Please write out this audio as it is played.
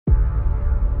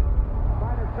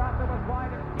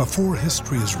Before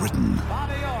history is written,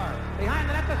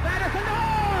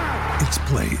 it's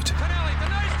played.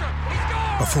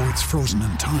 Before it's frozen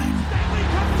in time,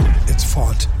 it's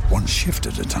fought one shift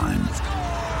at a time.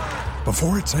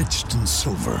 Before it's etched in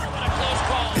silver,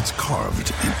 it's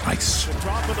carved in ice.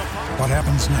 What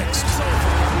happens next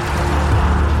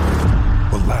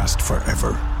will last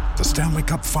forever. The Stanley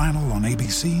Cup Final on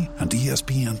ABC and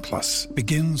ESPN Plus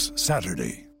begins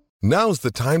Saturday. Now's the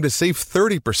time to save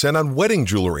 30% on wedding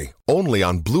jewelry, only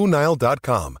on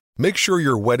BlueNile.com. Make sure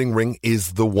your wedding ring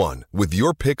is the one with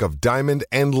your pick of diamond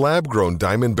and lab-grown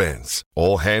diamond bands,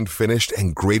 all hand-finished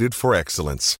and graded for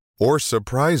excellence. Or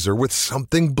surprise her with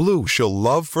something blue she'll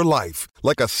love for life,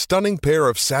 like a stunning pair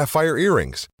of sapphire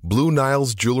earrings. Blue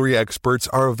Nile's jewelry experts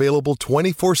are available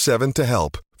 24/7 to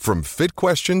help, from fit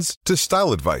questions to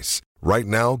style advice. Right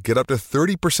now, get up to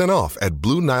 30% off at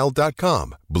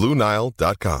BlueNile.com.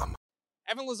 BlueNile.com.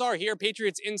 Evan Lazar here,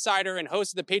 Patriots Insider and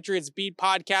host of the Patriots Beat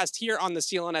podcast here on the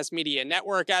CLNS Media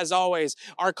Network. As always,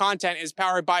 our content is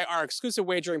powered by our exclusive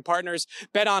wagering partners,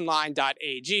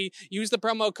 betonline.ag. Use the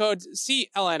promo code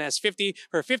CLNS50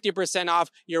 for 50% off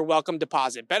your welcome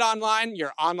deposit. BetOnline,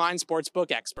 your online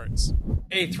sportsbook experts.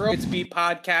 A Patriots Beat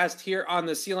podcast here on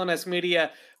the CLNS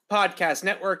Media Podcast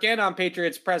Network and on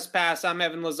Patriots Press Pass. I'm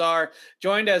Evan Lazar,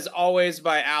 joined as always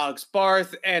by Alex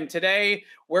Barth, and today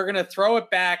we're going to throw it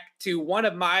back to one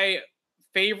of my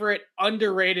favorite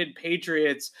underrated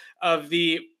Patriots of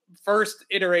the first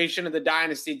iteration of the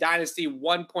Dynasty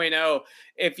 1.0,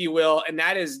 if you will, and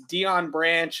that is Deion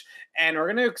Branch. And we're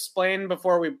going to explain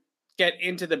before we get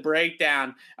into the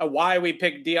breakdown why we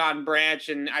picked Deion Branch,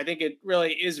 and I think it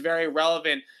really is very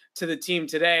relevant to the team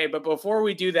today. But before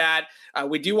we do that,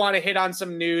 we do want to hit on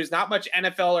some news. Not much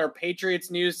NFL or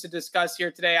Patriots news to discuss here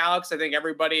today, Alex. I think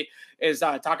everybody is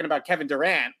talking about Kevin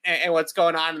Durant and what's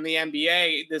going on in the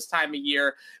NBA this time of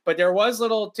year. But there was a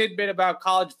little tidbit about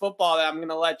college football that I'm going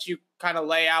to let you kind of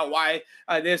lay out why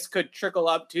this could trickle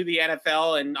up to the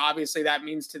NFL. And obviously that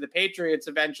means to the Patriots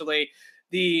eventually.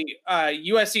 The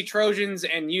USC Trojans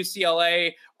and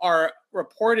UCLA are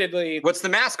reportedly... What's the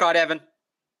mascot, Evan?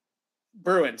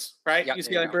 Bruins, right? Yep,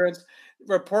 UCLA Bruins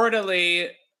reportedly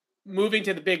moving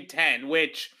to the Big Ten,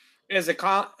 which is a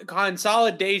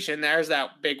consolidation. There's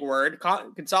that big word,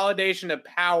 consolidation of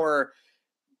power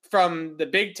from the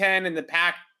Big Ten and the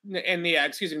Pac and the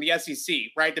the SEC,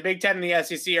 right? The Big Ten and the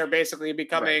SEC are basically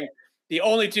becoming the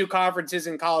only two conferences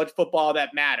in college football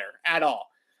that matter at all.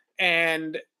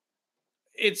 And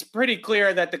it's pretty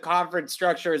clear that the conference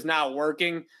structure is not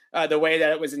working the way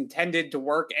that it was intended to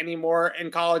work anymore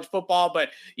in college football. But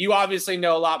you obviously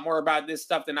know a lot more about this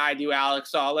stuff than I do,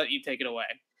 Alex, so I'll let you take it away.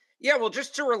 Yeah, well,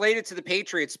 just to relate it to the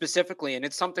Patriots specifically, and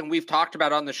it's something we've talked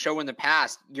about on the show in the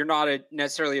past, you're not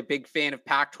necessarily a big fan of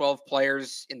Pac-12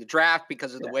 players in the draft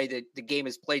because of the way that the game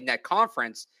is played in that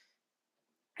conference.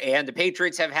 And the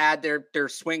Patriots have had their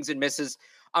swings and misses.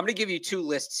 I'm going to give you two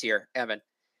lists here, Evan.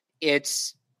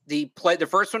 It's the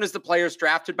first one is the players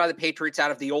drafted by the Patriots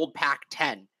out of the old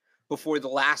Pac-10 before the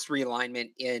last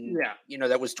realignment in,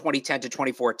 that was 2010 to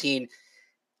 2014.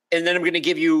 And then I'm going to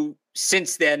give you,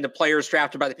 since then, the players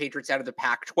drafted by the Patriots out of the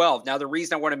Pac-12. Now, the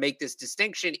reason I want to make this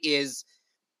distinction is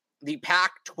the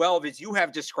Pac-12, as you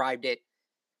have described it,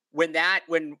 when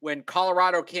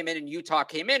Colorado came in and Utah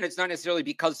came in, it's not necessarily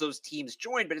because those teams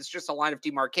joined, but it's just a line of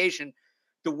demarcation.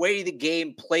 The way the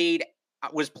game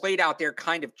was played out there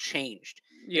kind of changed.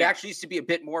 It actually used to be a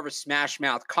bit more of a smash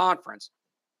mouth conference.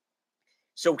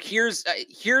 So here's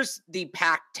the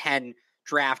Pac-10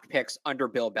 draft picks under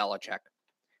Bill Belichick.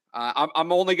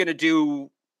 I'm only going to do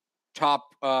top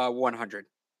 100.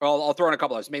 Well, I'll throw in a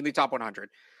couple of those, mainly top 100.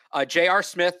 J.R.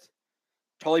 Smith,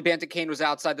 Tully Bantakane was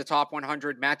outside the top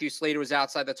 100. Matthew Slater was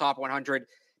outside the top 100.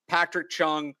 Patrick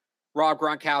Chung, Rob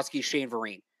Gronkowski, Shane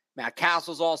Vereen. Matt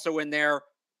Castle's also in there.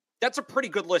 That's a pretty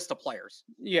good list of players.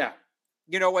 Yeah.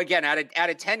 Again, out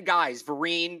of 10 guys,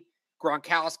 Vereen,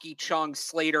 Gronkowski, Chung,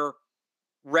 Slater,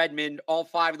 Redmond, all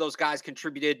five of those guys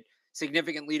contributed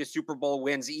significantly to Super Bowl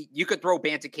wins. You could throw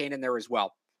Bantakane in there as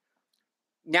well.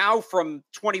 Now from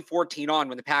 2014 on,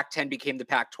 when the Pac-10 became the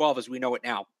Pac-12 as we know it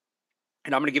now,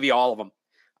 and I'm going to give you all of them.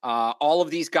 All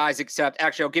of these guys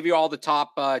I'll give you all the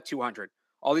top 200.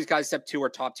 All these guys except two are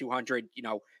top 200,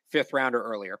 fifth round or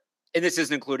earlier. And this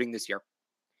isn't including this year.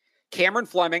 Cameron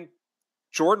Fleming,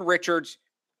 Jordan Richards,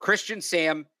 Christian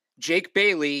Sam, Jake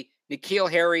Bailey,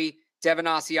 N'Keal Harry, Devin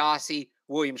Asiasi,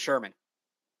 William Sherman.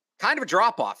 Kind of a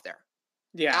drop-off there.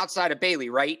 Yeah. Outside of Bailey,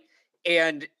 right?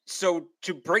 And so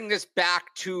to bring this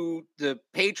back to the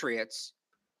Patriots,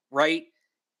 right?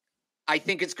 I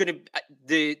think it's going to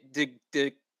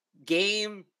the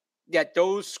game that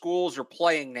those schools are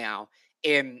playing now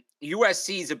And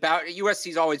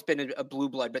USC's always been a blue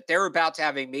blood, but they're about to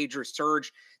have a major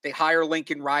surge. They hire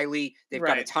Lincoln Riley. They've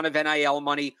got a ton of NIL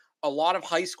money. A lot of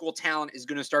high school talent is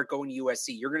going to start going to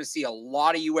USC. You're going to see a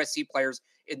lot of USC players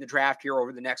in the draft here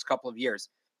over the next couple of years.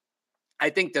 I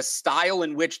think the style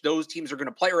in which those teams are going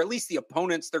to play, or at least the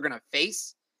opponents they're going to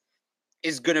face,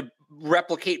 is going to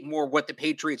replicate more what the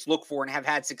Patriots look for and have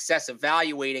had success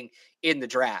evaluating in the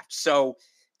draft. So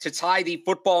to tie the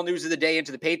football news of the day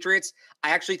into the Patriots,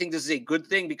 I actually think this is a good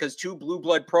thing because two blue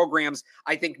blood programs,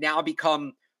 I think, now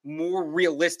become more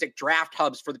realistic draft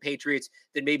hubs for the Patriots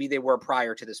than maybe they were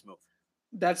prior to this move.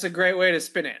 That's a great way to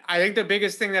spin it. I think the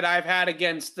biggest thing that I've had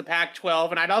against the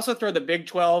Pac-12, and I'd also throw the Big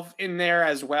 12 in there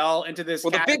as well into this.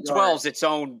 Well, category. The Big 12 is its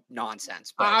own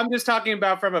nonsense. But I'm just talking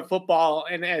about from a football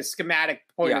and a schematic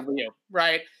point of view,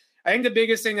 right? I think the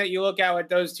biggest thing that you look at with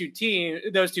those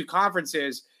two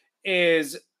conferences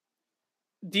is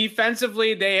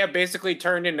defensively, they have basically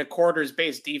turned into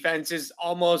quarters-based defenses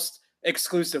almost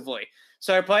exclusively.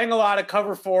 So they're playing a lot of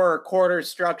cover 4 or quarter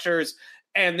structures,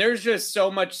 and there's just so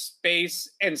much space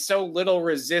and so little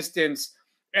resistance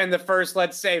in the first,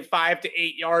 let's say, 5 to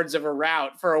 8 yards of a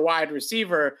route for a wide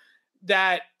receiver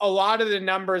that a lot of the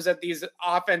numbers that these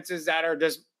offenses that are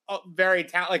just very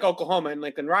talented, like Oklahoma and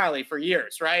Lincoln Riley for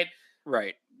years, right?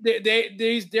 Right.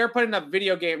 They're putting up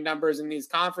video game numbers in these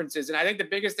conferences. And I think the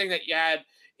biggest thing that you had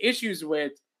issues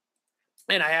with,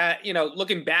 and I had,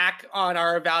 looking back on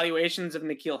our evaluations of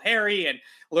N'Keal Harry and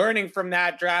learning from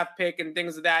that draft pick and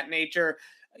things of that nature,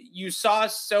 you saw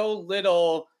so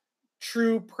little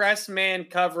true press man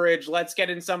coverage. Let's get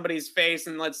in somebody's face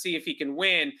and let's see if he can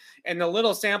win. And the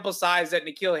little sample size that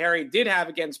N'Keal Harry did have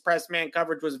against press man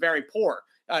coverage was very poor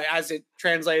as it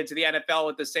translated to the NFL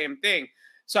with the same thing.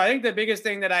 So I think the biggest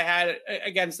thing that I had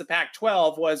against the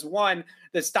Pac-12 was, one,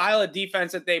 the style of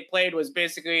defense that they played was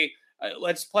basically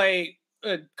let's play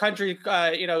country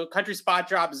spot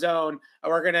drop zone.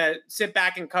 We're going to sit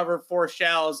back and cover 4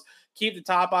 shells, keep the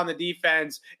top on the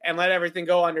defense, and let everything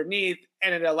go underneath.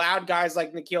 And it allowed guys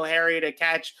like N'Keal Harry to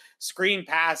catch screen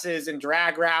passes and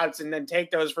drag routes and then take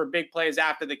those for big plays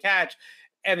after the catch.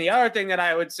 And the other thing that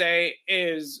I would say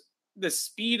is the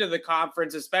speed of the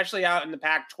conference, especially out in the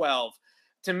Pac-12,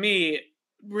 to me,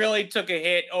 really took a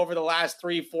hit over the last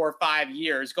 3, 4, 5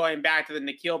 years, going back to the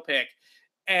N'Keal pick.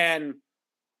 And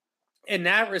in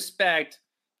that respect,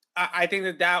 I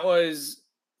think that was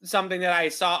something that I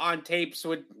saw on tapes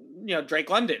with,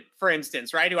 Drake London, for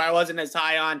instance, right? Who I wasn't as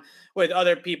high on with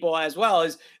other people as well,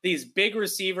 as these big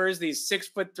receivers, these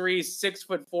 6'3",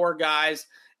 6'4" guys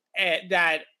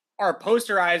that are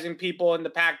posterizing people in the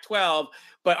Pac-12,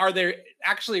 but are they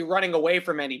actually running away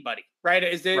from anybody, right?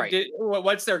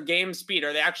 What's their game speed?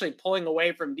 Are they actually pulling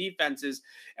away from defenses?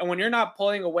 And when you're not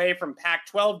pulling away from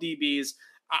Pac-12 DBs,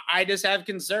 I just have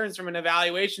concerns from an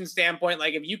evaluation standpoint.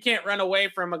 Like, if you can't run away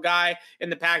from a guy in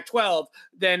the Pac-12,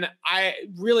 then I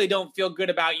really don't feel good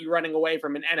about you running away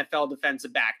from an NFL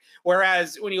defensive back.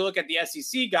 Whereas when you look at the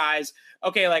SEC guys,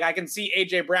 okay, like I can see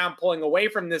A.J. Brown pulling away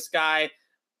from this guy.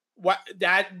 What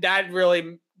that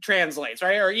really translates,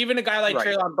 right? Or even a guy like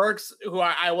Treylon Burks, who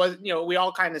I was, we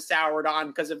all kind of soured on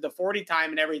because of the 40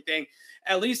 time and everything.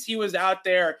 At least he was out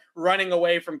there running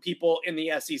away from people in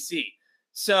the SEC.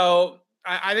 So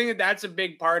I think that's a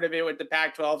big part of it with the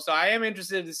Pac-12. So I am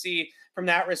interested to see from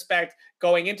that respect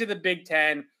going into the Big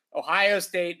Ten, Ohio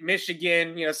State,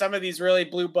 Michigan, some of these really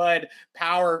blue blood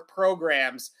power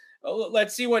programs.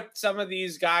 Let's see what some of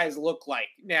these guys look like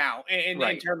now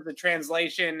in terms of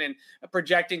translation and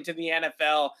projecting to the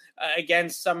NFL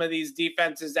against some of these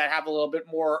defenses that have a little bit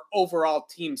more overall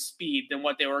team speed than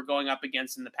what they were going up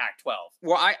against in the Pac-12.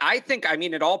 Well, I think,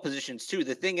 at all positions too.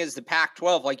 The thing is, the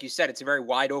Pac-12, like you said, it's a very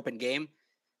wide open game.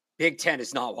 Big Ten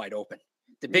is not wide open.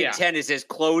 The Big Ten is as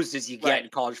closed as you get in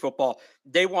college football.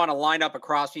 They want to line up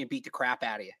across you and beat the crap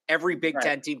out of you. Every Big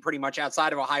Ten team, pretty much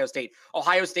outside of Ohio State.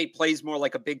 Ohio State plays more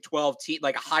like a Big 12 team,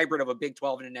 like a hybrid of a Big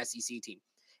 12 and an SEC team.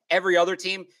 Every other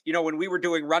team, when we were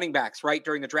doing running backs, right,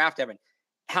 during the draft, Evan,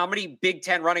 how many Big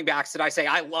Ten running backs did I say,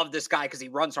 I love this guy because he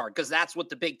runs hard? Because that's what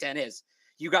the Big Ten is.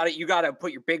 You got to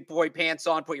put your big boy pants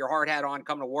on, put your hard hat on,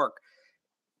 come to work.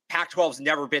 Pac-12's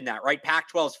never been that, right?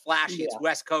 Pac-12's flashy. It's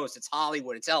West Coast. It's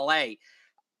Hollywood. It's LA.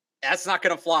 That's not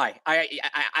going to fly.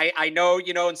 I know,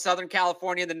 in Southern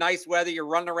California, the nice weather, you're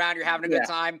running around, you're having a good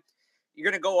time. You're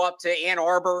going to go up to Ann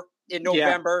Arbor in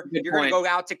November. You're going to go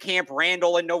out to Camp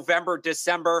Randall in November,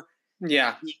 December.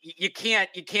 Yeah. You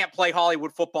can't play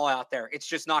Hollywood football out there. It's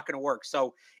just not going to work.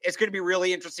 So it's going to be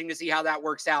really interesting to see how that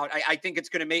works out. I think it's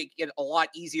going to make it a lot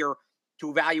easier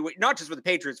to evaluate, not just with the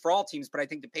Patriots, for all teams, but I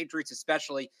think the Patriots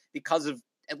especially because of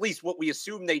at least what we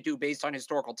assume they do based on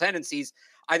historical tendencies,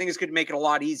 I think it's going to make it a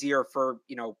lot easier for,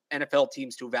 NFL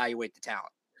teams to evaluate the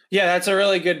talent. Yeah, that's a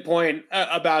really good point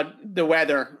about the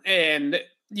weather. And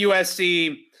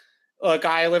USC, look,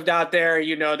 I lived out there.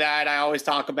 You know that. I always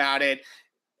talk about it.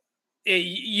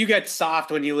 You get soft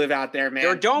when you live out there, man.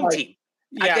 They're a dome team.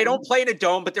 Yeah. They don't play in a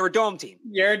dome, but they're a dome team.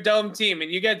 You're a dome team, and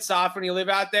you get soft when you live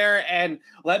out there. And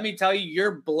let me tell you,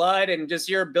 your blood and just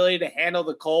your ability to handle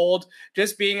the cold,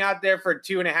 just being out there for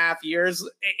 2.5 years,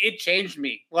 it changed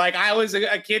me. Like, I was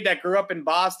a kid that grew up in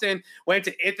Boston, went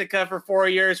to Ithaca for 4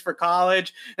 years for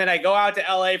college. Then I go out to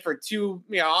LA for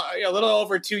a little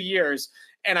over 2 years.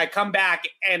 And I come back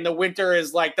and the winter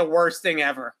is like the worst thing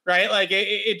ever, right? Like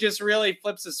it just really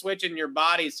flips a switch in your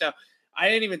body. So I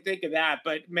didn't even think of that,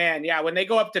 but man, yeah, when they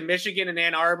go up to Michigan and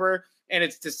Ann Arbor and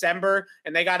it's December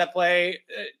and they got to play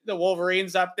the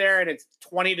Wolverines up there and it's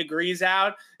 20 degrees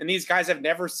out and these guys have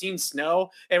never seen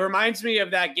snow. It reminds me of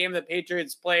that game the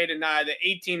Patriots played in the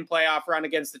 18 playoff run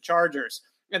against the Chargers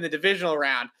in the divisional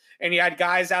round. And you had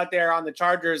guys out there on the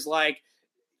Chargers, like,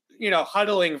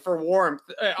 huddling for warmth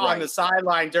on the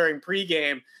sideline during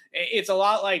pregame. It's a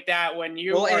lot like that when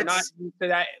you are not used to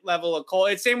that level of cold.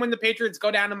 It's same when the Patriots go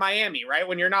down to Miami, right?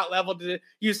 When you're not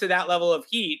used to that level of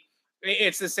heat,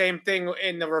 it's the same thing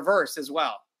in the reverse as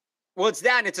well. Well, it's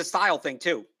that, and it's a style thing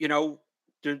too.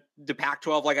 The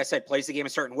Pac-12, like I said, plays the game a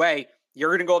certain way. You're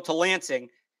going to go up to Lansing.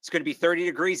 It's going to be 30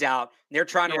 degrees out, and they're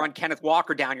trying to run Kenneth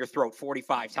Walker down your throat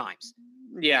 45 times.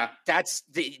 Yeah. That's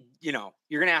you're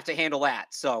going to have to handle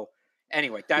that. So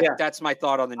anyway, that's my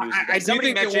thought on the news. I do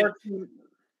think it works.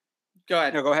 Go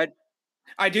ahead. No, go ahead.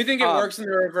 I do think it works in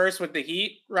the reverse with the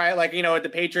Heat, right? Like, with the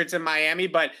Patriots in Miami,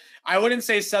 but I wouldn't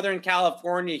say Southern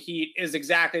California Heat is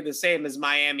exactly the same as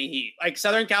Miami Heat. Like,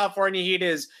 Southern California Heat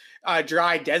is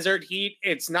dry desert heat.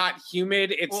 It's not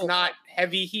humid. It's not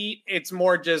heavy heat. It's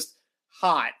more just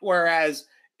hot. Whereas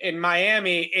in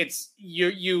Miami, it's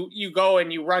you go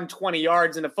and you run 20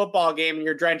 yards in a football game and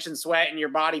you're drenched in sweat and your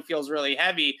body feels really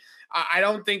heavy. I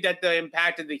don't think that the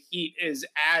impact of the heat is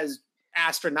as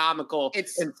astronomical in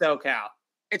SoCal.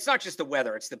 It's not just the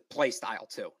weather, it's the play style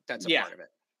too. That's a part of it.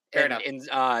 Fair enough.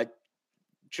 And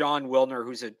John Wilner,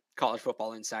 who's a college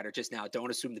football insider just now, don't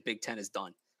assume the Big Ten is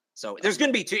done. So it's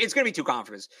going to be two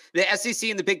conferences, the SEC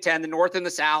and the Big Ten, the North and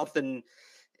the South. And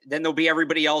then there'll be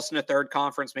everybody else in a third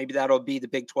conference. Maybe that'll be the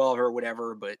Big 12 or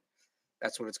whatever, but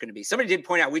that's what it's going to be. Somebody did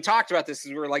point out, we talked about this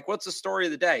and we were like, what's the story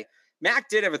of the day? Mac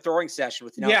did have a throwing session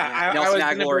with Nelson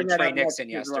Agholor and Trey Nixon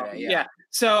yesterday. Yeah.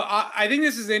 So I think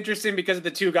this is interesting because of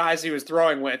the two guys he was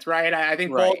throwing with, right? I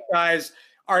think both guys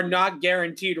are not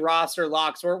guaranteed roster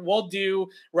locks. We'll do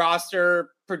roster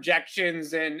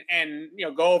projections and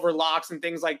go over locks and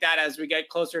things like that as we get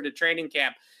closer to training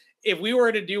camp. If we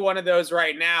were to do one of those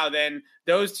right now, then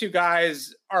those two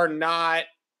guys are not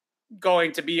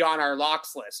going to be on our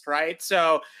locks list, right?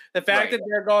 So the fact that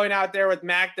they're going out there with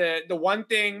Mac, the one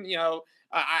thing,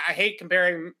 I hate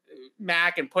comparing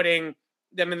Mac and putting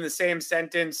them in the same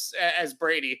sentence as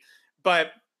Brady,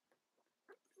 but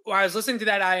when I was listening to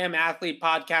that I Am Athlete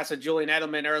podcast with Julian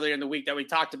Edelman earlier in the week that we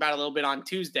talked about a little bit on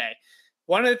Tuesday,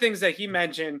 one of the things that he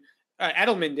mentioned,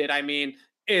 Edelman did,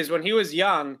 is when he was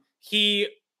young, he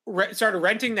started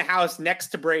renting the house next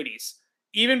to Brady's.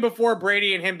 Even before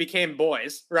Brady and him became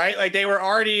boys, right? Like, they were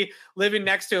already living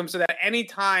next to him so that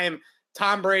anytime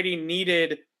Tom Brady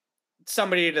needed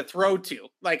somebody to throw to,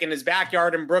 like in his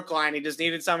backyard in Brookline, he just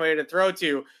needed somebody to throw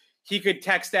to, he could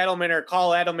text Edelman or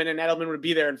call Edelman and Edelman would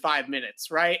be there in 5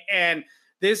 minutes, right? And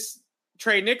this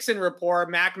Trey Nixon report,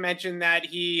 Mac mentioned that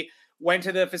he went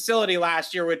to the facility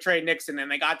last year with Trey Nixon and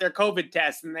they got their COVID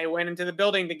test and they went into the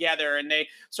building together and they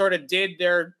sort of did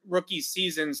their rookie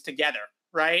seasons together.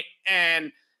 Right.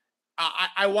 And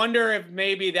I wonder if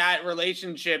maybe that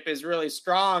relationship is really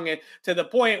strong to the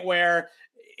point where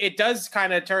it does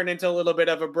kind of turn into a little bit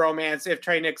of a bromance if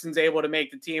Trey Nixon's able to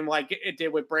make the team like it did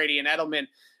with Brady and Edelman.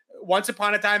 Once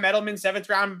upon a time, Edelman, 7th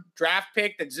round draft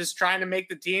pick that's just trying to make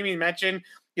the team. He mentioned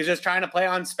he's just trying to play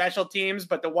on special teams.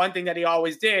 But the one thing that he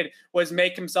always did was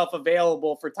make himself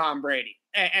available for Tom Brady.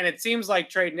 And it seems like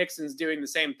Trey Nixon's doing the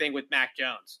same thing with Mac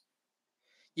Jones.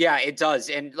 Yeah, it does.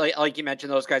 And like you mentioned,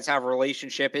 those guys have a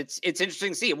relationship. It's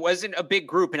interesting to see. It wasn't a big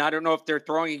group, and I don't know if they're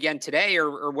throwing again today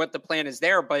or what the plan is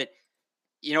there, but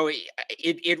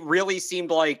it really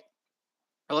seemed like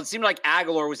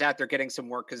Agholor was out there getting some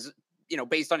work because,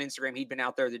 based on Instagram, he'd been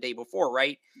out there the day before,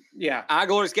 right? Yeah.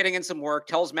 Agholor's getting in some work,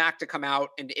 tells Mac to come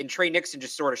out, and Trey Nixon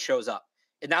just sort of shows up.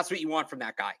 And that's what you want from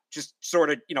that guy. Just sort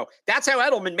of, that's how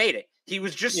Edelman made it. He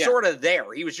was just sort of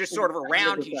there. He was just sort of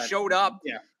around. He showed up.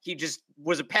 Yeah. He just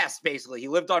was a pest, basically. He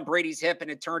lived on Brady's hip,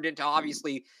 and it turned into,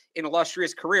 obviously, an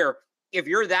illustrious career. if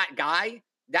you're that guy,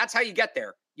 that's how you get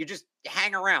there. You just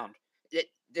hang around.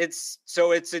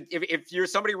 If you're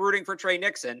somebody rooting for Trey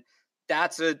Nixon,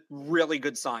 that's a really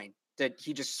good sign that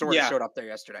he just sort of showed up there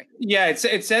yesterday. Yeah,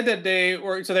 it said that they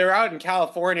were out in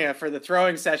California for the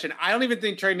throwing session. I don't even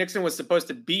think Trey Nixon was supposed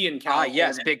to be in California.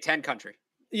 Yes, Big Ten country.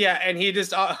 Yeah, and he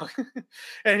just all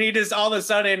of a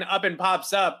sudden up and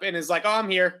pops up and is like, "Oh, I'm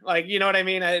here." Like, you know what I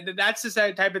mean? That's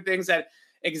the type of things that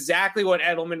exactly what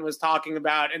Edelman was talking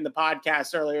about in the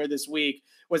podcast earlier this week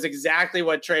was exactly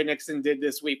what Trey Nixon did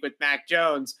this week with Mac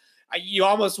Jones. You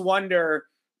almost wonder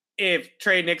if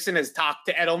Trey Nixon has talked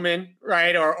to Edelman,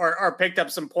 right? Or picked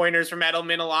up some pointers from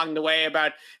Edelman along the way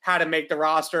about how to make the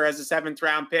roster as a 7th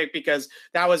round pick, because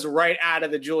that was right out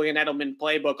of the Julian Edelman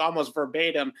playbook, almost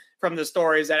verbatim from the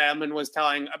stories that Edelman was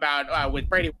telling about with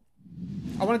Brady.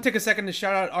 I want to take a second to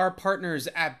shout out our partners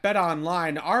at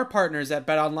BetOnline. Our partners at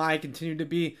BetOnline continue to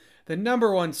be the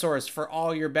 #1 source for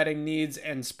all your betting needs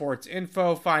and sports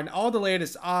info. Find all the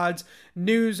latest odds,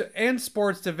 news, and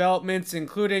sports developments,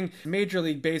 including Major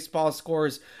League Baseball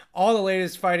scores, all the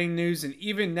latest fighting news, and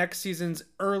even next season's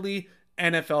early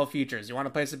NFL futures. You want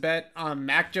to place a bet on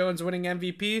Mac Jones winning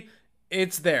MVP?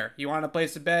 It's there. You want to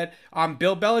place a bet on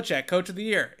Bill Belichick, Coach of the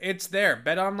Year? It's there.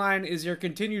 BetOnline is your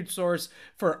continued source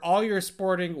for all your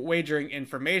sporting wagering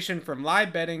information, from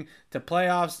live betting to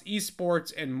playoffs,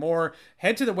 esports, and more.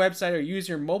 Head to the website or use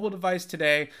your mobile device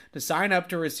today to sign up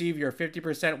to receive your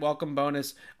 50% welcome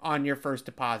bonus on your first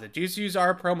deposit. Just use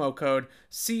our promo code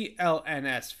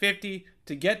CLNS50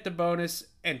 to get the bonus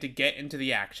and to get into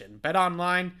the action.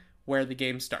 BetOnline, where the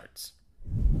game starts.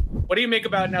 What do you make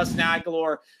about Nelson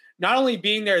Agholor not only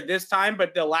being there this time,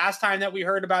 but the last time that we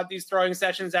heard about these throwing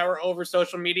sessions that were over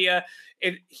social media,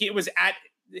 it was at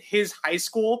his high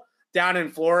school down in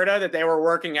Florida that they were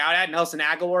working out at, Nelson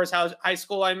Agholor's high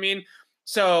school, I mean.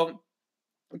 So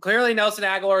clearly Nelson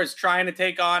Agholor is trying to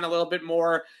take on a little bit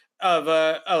more of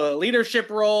a leadership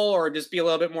role, or just be a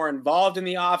little bit more involved in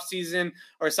the offseason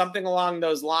or something along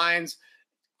those lines.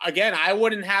 Again, I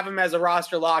wouldn't have him as a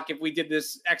roster lock if we did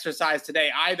this exercise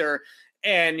today either.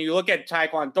 And you look at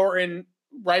Tyquan Thornton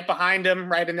right behind him,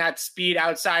 right in that speed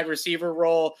outside receiver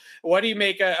role. What do you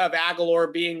make of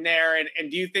Agholor being there? And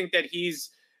do you think that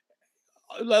he's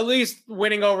at least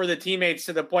winning over the teammates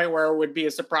to the point where it would be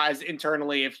a surprise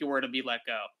internally if he were to be let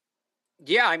go?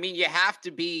 Yeah, I mean, you have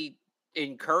to be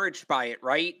encouraged by it,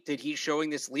 right? That he's showing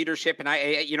this leadership. And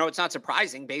it's not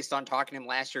surprising based on talking to him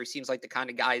last year. He seems like the kind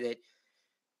of guy that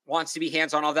wants to be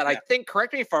hands-on, all that. Yeah. I think,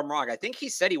 correct me if I'm wrong, I think he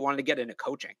said he wanted to get into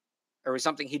coaching. Or was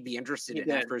something he'd be interested in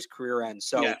after his career ends.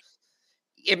 So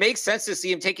it makes sense to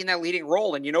see him taking that leading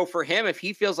role. And, for him, if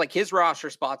he feels like his roster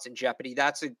spot's in jeopardy,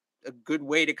 that's a good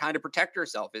way to kind of protect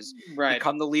yourself, is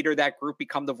become the leader of that group,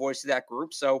 become the voice of that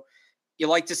group. So you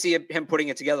like to see him putting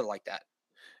it together like that.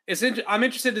 I'm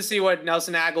interested to see what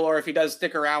Nelson Agholor, if he does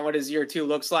stick around, what his year 2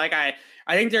 looks like. I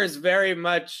think there's very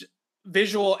much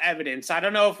visual evidence. I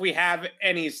don't know if we have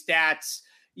any stats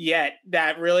yet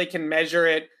that really can measure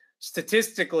it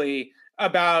statistically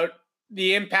about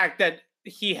the impact that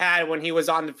he had when he was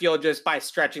on the field just by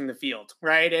stretching the field,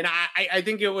 right? And I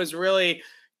think it was really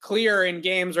clear in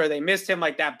games where they missed him,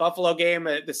 like that Buffalo game,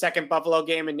 the second Buffalo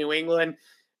game in New England,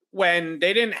 when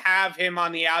they didn't have him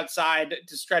on the outside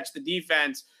to stretch the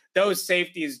defense. Those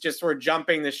safeties just were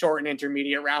jumping the short and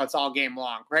intermediate routes all game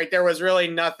long, right? There was really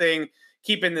nothing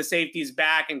keeping the safeties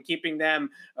back and keeping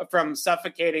them from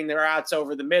suffocating their routes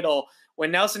over the middle.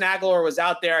 When Nelson Agholor was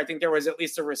out there, I think there was at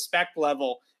least a respect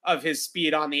level of his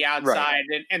speed on the outside,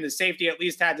 and the safety at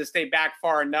least had to stay back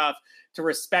far enough to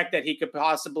respect that he could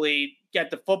possibly get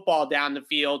the football down the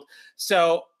field.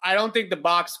 So I don't think the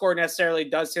box score necessarily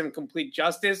does him complete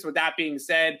justice. With that being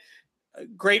said,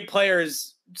 great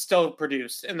players still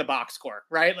produce in the box score,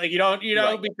 right? Like you don't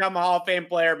become a Hall of Fame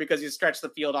player because you stretch the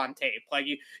field on tape. Like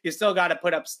you still got to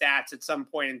put up stats at some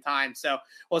point in time. So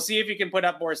we'll see if you can put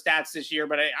up more stats this year,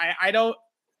 but I don't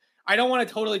want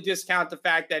to totally discount the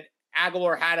fact that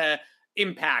Agholor had a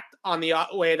impact on the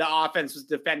way the offense was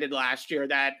defended last year.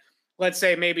 That, let's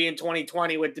say maybe in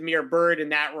 2020 with Damiere Byrd in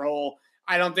that role,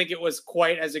 I don't think it was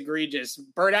quite as egregious.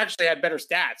 Byrd actually had better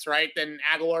stats, right, than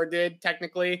Agholor did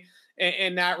technically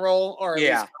in that role, or at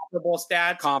least comparable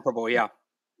stats. Comparable, yeah.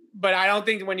 But I don't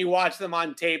think when you watch them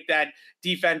on tape that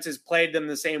defenses played them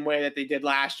the same way that they did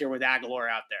last year with Agholor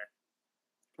out there.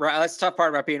 Right, that's the tough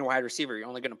part about being a wide receiver. You're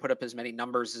only going to put up as many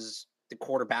numbers as the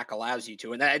quarterback allows you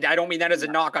to. And I don't mean that as a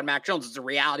knock on Mac Jones. It's a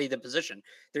reality of the position.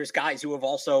 There's guys who have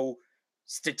also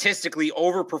statistically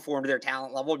overperformed their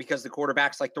talent level because the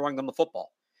quarterbacks like throwing them the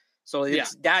football. So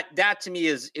it's that to me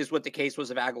is what the case was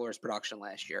of Agholor's production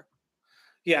last year.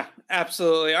 Yeah,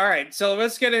 absolutely. All right, so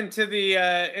let's get into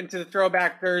the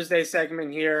Throwback Thursday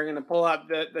segment here. I'm going to pull up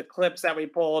the clips that we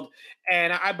pulled,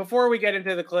 and before we get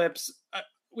into the clips,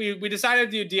 we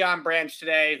decided to do Deion Branch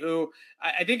today, who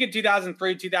I think in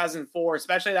 2003, 2004,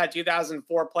 especially that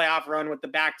 2004 playoff run with the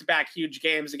back-to-back huge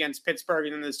games against Pittsburgh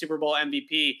and then the Super Bowl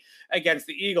MVP against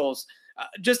the Eagles.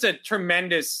 Just a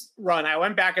tremendous run. I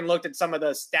went back and looked at some of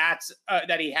the stats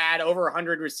that he had, over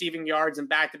 100 receiving yards in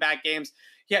back-to-back games.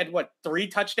 He had 3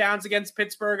 touchdowns against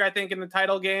Pittsburgh, I think, in the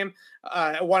title game.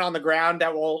 One on the ground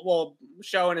that we'll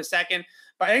show in a second.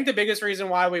 But I think the biggest reason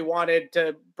why we wanted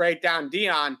to break down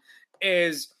Deion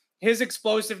is his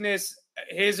explosiveness,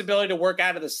 his ability to work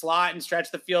out of the slot and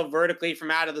stretch the field vertically from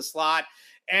out of the slot,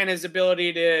 and his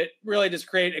ability to really just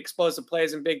create explosive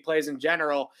plays and big plays in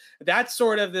general. That's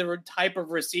sort of the type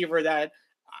of receiver that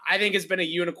I think has been a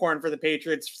unicorn for the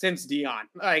Patriots since Deion.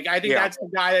 Like, I think that's the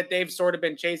guy that they've sort of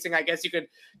been chasing. I guess you could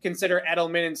consider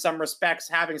Edelman in some respects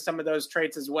having some of those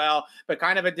traits as well, but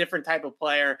kind of a different type of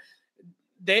player.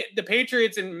 The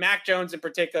Patriots and Mac Jones in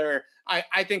particular,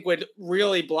 I think would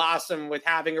really blossom with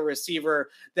having a receiver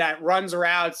that runs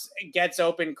routes, gets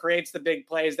open, creates the big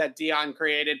plays that Deion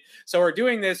created. So we're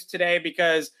doing this today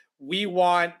because we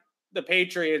want the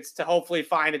Patriots to hopefully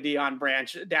find a Deion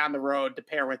Branch down the road to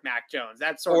pair with Mac Jones.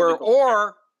 That's sort of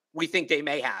or we think they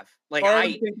may have. Like,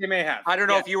 I think they may have. I don't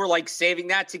know if you were like saving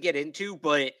that to get into,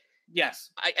 but yes,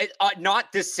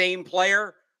 not the same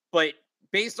player, but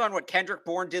based on what Kendrick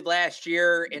Bourne did last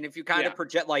year, and if you kind of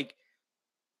project, like,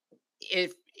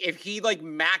 if he like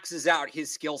maxes out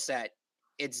his skill set,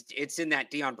 it's in that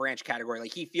Deion Branch category.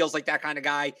 Like, he feels like that kind of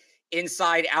guy.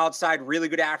 Inside, outside, really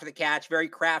good after the catch, very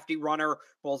crafty runner,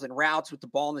 both in routes with the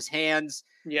ball in his hands.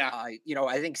 Yeah. I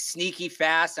think sneaky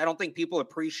fast. I don't think people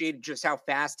appreciated just how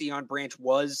fast Deion Branch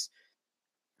was,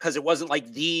 because it wasn't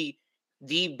like the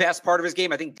best part of his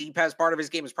game. I think the best part of his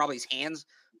game is probably his hands,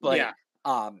 but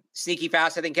sneaky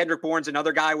fast. I think Kendrick Bourne's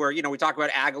another guy where, we talk about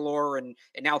Aguilar and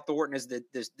now Thornton is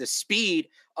the speed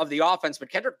of the offense, but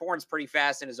Kendrick Bourne's pretty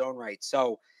fast in his own right.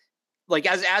 So, like,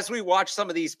 as we watch some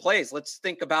of these plays, let's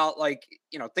think about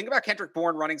Kendrick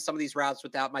Bourne running some of these routes,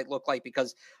 what that might look like,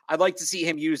 because I'd like to see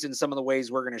him used in some of the ways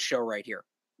we're going to show right here.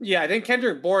 Yeah, I think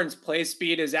Kendrick Bourne's play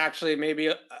speed is actually maybe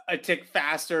a tick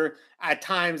faster at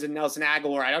times than Nelson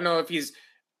Aguilar. I don't know if he's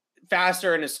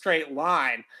faster in a straight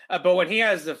line, but when he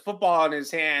has the football in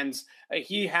his hands,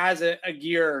 he has a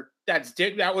gear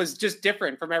that was just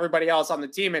different from everybody else on the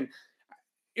team. And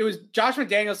it was Josh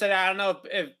McDaniels said it. I don't know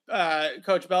if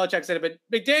Coach Belichick said it, but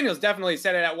McDaniels definitely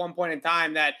said it at one point in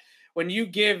time that when you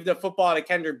give the football to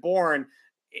Kendrick Bourne,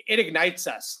 it ignites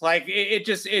us. Like,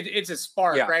 it's a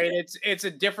spark, right? It's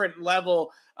a different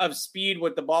level of speed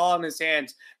with the ball in his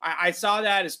hands. I saw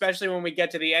that, especially when we get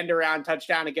to the end around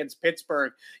touchdown against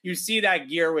Pittsburgh. You see that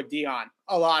gear with Deion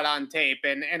a lot on tape.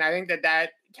 And I think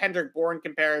that Kendrick Bourne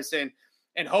comparison,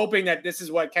 and hoping that this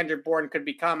is what Kendrick Bourne could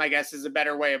become, I guess is a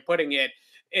better way of putting it,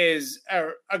 is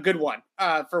a good one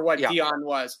for what Deion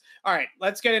was. All right,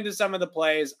 let's get into some of the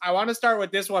plays. I want to start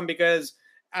with this one because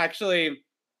actually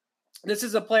this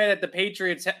is a play that the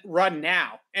Patriots run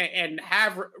now and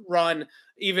have run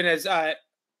even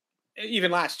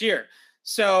last year.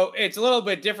 So it's a little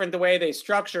bit different the way they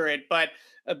structure it, but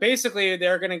basically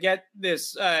they're going to get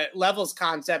this levels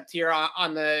concept here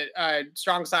on the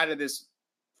strong side of this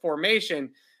formation,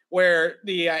 where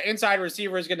the inside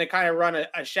receiver is going to kind of run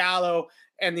a shallow,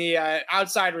 and the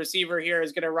outside receiver here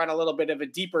is going to run a little bit of a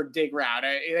deeper dig route.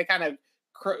 They kind of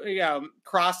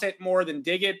cross it more than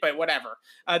dig it, but whatever.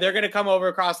 They're going to come over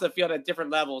across the field at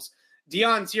different levels.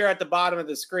 Deion's here at the bottom of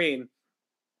the screen.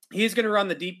 He's going to run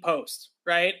the deep post,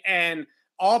 right? And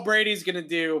all Brady's going to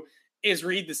do is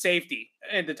read the safety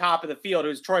at the top of the field,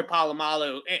 who's Troy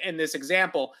Polamalu in this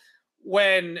example.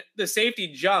 When the safety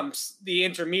jumps the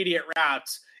intermediate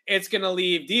routes, it's going to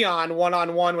leave Deion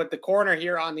one-on-one with the corner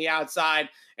here on the outside,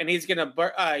 and he's going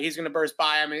to burst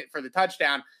by him for the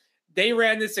touchdown. They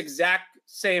ran this exact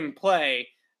same play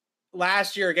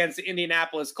last year against the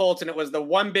Indianapolis Colts, and it was the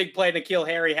one big play N'Keal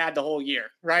Harry had the whole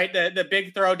year, right? The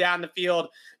big throw down the field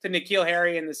to N'Keal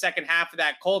Harry in the second half of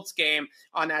that Colts game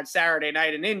on that Saturday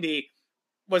night in Indy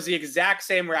was the exact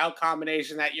same route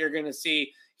combination that you're going to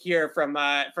see here from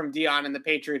Deion and the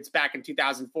Patriots back in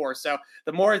 2004. So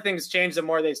the more things change, the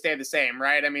more they stay the same,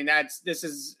 right? I mean, this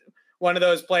is one of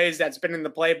those plays that's been in the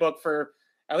playbook for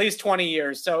at least 20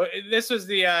 years. So this was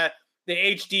the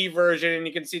HD version, and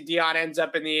you can see Deion ends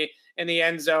up in the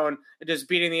end zone, just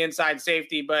beating the inside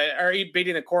safety, or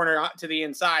beating the corner to the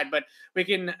inside. But we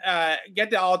can get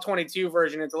the all 22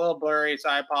 version. It's a little blurry, so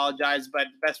I apologize, but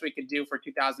the best we could do for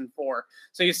 2004.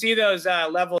 So you see those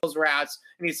levels routes,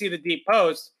 and you see the deep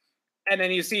post. And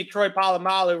then you see Troy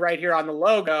Polamalu right here on the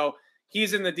logo.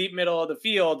 He's in the deep middle of the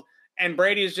field, and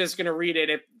Brady's just going to read it.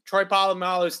 If Troy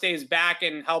Polamalu stays back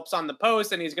and helps on the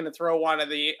post, and he's going to throw one of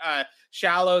the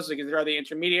shallows, so he can throw the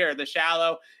intermediate or the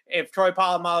shallow. If Troy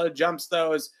Polamalu jumps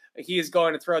those, he's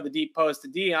going to throw the deep post to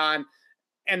Dion,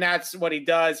 and that's what he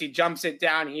does. He jumps it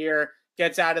down here,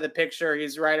 gets out of the picture.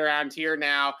 He's right around here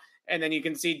now, and then you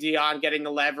can see Dion getting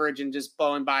the leverage and just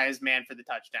blowing by his man for the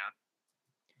touchdown.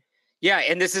 Yeah,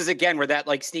 and this is, again, where that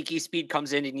like sneaky speed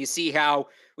comes in, and you see how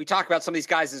we talk about some of these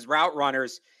guys as route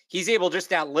runners. He's able, just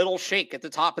that little shake at the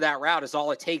top of that route is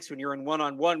all it takes when you're in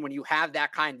one-on-one, when you have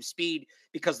that kind of speed,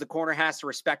 because the corner has to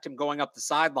respect him going up the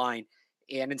sideline.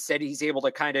 And instead he's able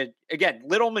to kind of, again,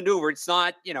 little maneuver. It's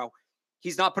not,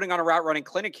 he's not putting on a route running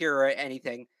clinic here or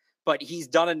anything, but he's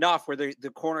done enough where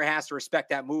the corner has to respect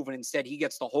that move. And instead he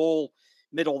gets the whole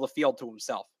middle of the field to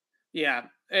himself. Yeah,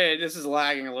 this is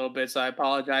lagging a little bit, so I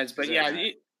apologize. But yeah,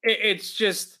 it's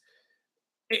just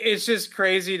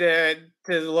crazy to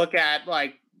look at,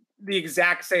 like, the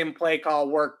exact same play call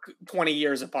work 20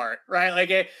 years apart, right?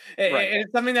 Like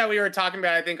it's something that we were talking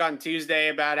about, I think, on Tuesday,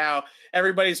 about how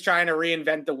everybody's trying to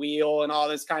reinvent the wheel and all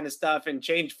this kind of stuff and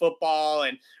change football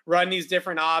and run these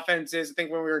different offenses. I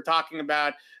think when we were talking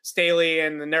about Staley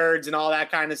and the nerds and all that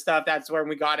kind of stuff, that's when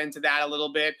we got into that a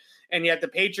little bit. And yet the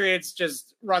Patriots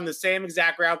just run the same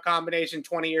exact route combination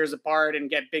 20 years apart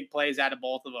and get big plays out of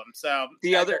both of them. So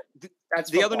the other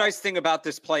nice thing about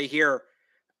this play here,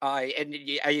 and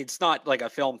it's not like a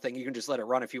film thing, you can just let it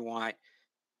run if you want.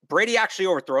 Brady actually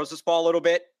overthrows this ball a little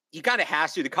bit. He kind of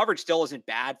has to. The coverage still isn't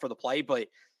bad for the play, but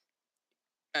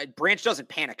Branch doesn't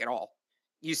panic at all.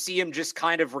 You see him just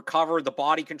kind of recover the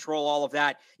body control, all of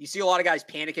that. You see a lot of guys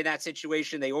panic in that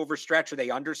situation. They overstretch or they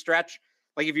understretch.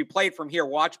 Like, if you play it from here,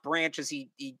 watch Branch as he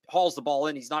hauls the ball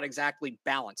in. He's not exactly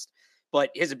balanced, but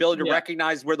his ability to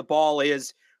recognize where the ball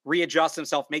is, readjust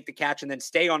himself, make the catch, and then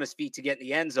stay on his feet to get in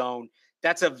the end zone.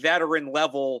 That's a veteran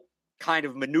level kind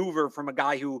of maneuver from a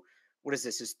guy who, what is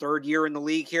this, his third year in the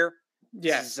league here?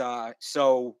 Yes.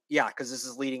 Because this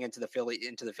is leading into the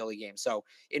Philly game. So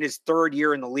in his third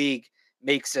year in the league,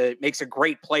 makes a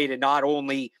great play to not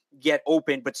only get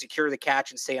open, but secure the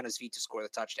catch and stay on his feet to score the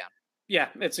touchdown. Yeah,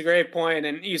 it's a great point.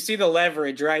 And you see the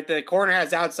leverage, right? The corner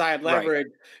has outside leverage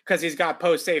because he's got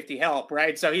post safety help,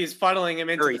 right? So he's funneling him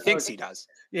into. Or he thinks he does.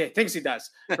 Yeah, thinks he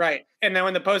does. Right. And then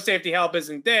when the post safety help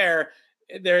isn't there,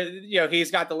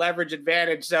 he's got the leverage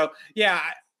advantage. So yeah,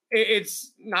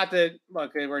 it's not that,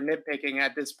 look, we're nitpicking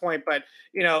at this point, but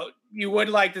you would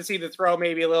like to see the throw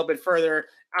maybe a little bit further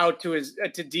out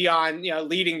to Dion,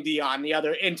 leading Dion the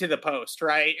other into the post,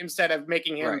 right? Instead of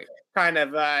making him kind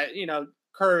of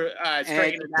curve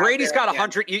straight. Brady's got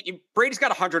 100. Brady's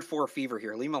got 104 fever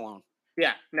here. Leave him alone.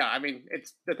 Yeah, no, I mean,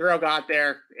 it's the throw got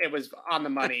there. It was on the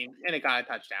money, and it got a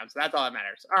touchdown. So that's all that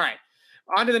matters. All right,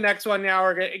 on to the next one. Now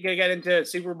we're gonna get into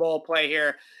Super Bowl play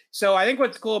here. So I think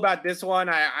what's cool about this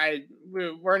one,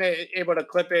 we weren't able to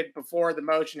clip it before the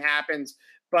motion happens,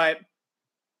 but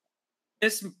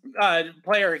this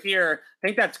player here, I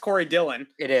think that's Corey Dillon.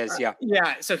 It is, yeah.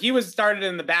 Yeah, so he was started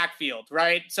in the backfield,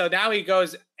 right? So now he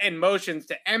goes and motions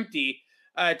to empty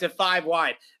to 5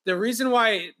 wide. The reason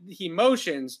why he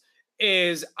motions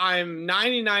is I'm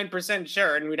 99%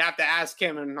 sure, and we'd have to ask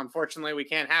him, and unfortunately we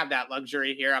can't have that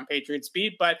luxury here on Patriot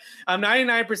Speed, but I'm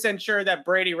 99% sure that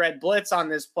Brady read blitz on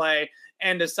this play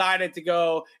and decided to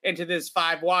go into this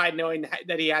 5 wide knowing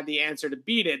that he had the answer to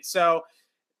beat it. So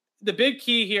the big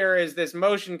key here is this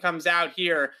motion comes out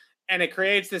here and it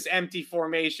creates this empty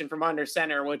formation from under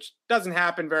center, which doesn't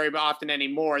happen very often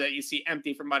anymore that you see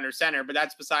empty from under center, but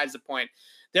that's besides the point.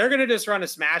 They're going to just run a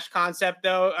smash concept,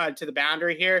 though, to the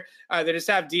boundary here. They just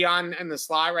have Dion in the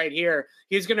slot right here.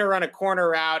 He's going to run a corner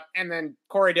route, and then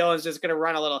Corey Dillon's just going to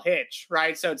run a little hitch,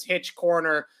 right? So it's hitch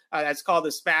corner. That's called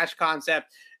the smash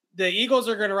concept. The Eagles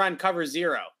are going to run cover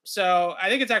 0. So I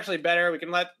think it's actually better. We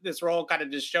can let this roll kind of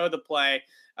just show the play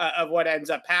of what ends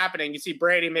up happening. You see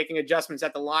Brady making adjustments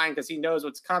at the line because he knows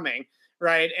what's coming,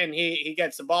 right? And he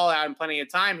gets the ball out in plenty of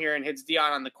time here and hits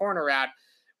Dion on the corner route.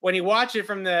 When you watch it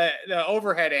from the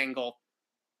overhead angle,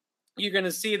 you're going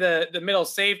to see the middle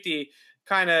safety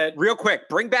kind of... Real quick,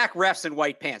 bring back refs in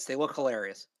white pants. They look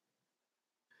hilarious.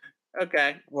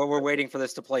 Okay. Well, we're waiting for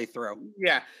this to play through.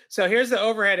 Yeah. So here's the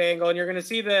overhead angle, and you're going to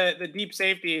see the deep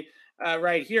safety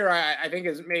right here. I think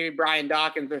is maybe Brian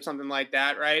Dawkins or something like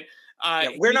that, right?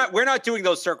 We're not doing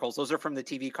those circles. Those are from the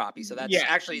TV copy. So that's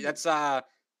actually that's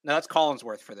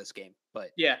Collinsworth for this game.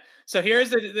 But yeah. So here's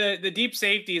the deep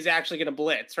safety is actually going to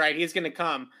blitz, right? He's going to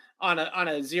come on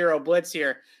a 0 blitz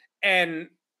here, and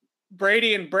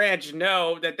Brady and Branch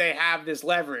know that they have this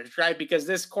leverage, right? Because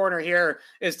this corner here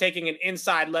is taking an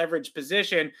inside leverage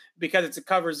position because it's a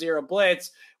cover zero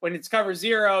blitz. When it's cover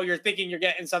zero, you're thinking you're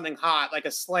getting something hot, like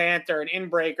a slant or an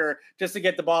in-breaker, just to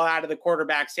get the ball out of the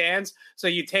quarterback's hands. So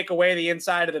you take away the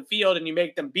inside of the field and you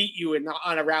make them beat you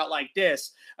on a route like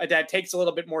this. That takes a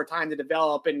little bit more time to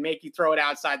develop and make you throw it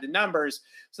outside the numbers.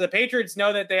 So the Patriots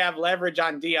know that they have leverage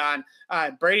on Deion.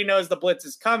 Brady knows the blitz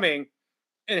is coming.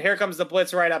 And here comes the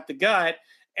blitz right up the gut.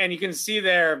 And you can see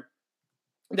there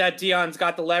that Deion's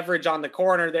got the leverage on the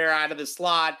corner there out of the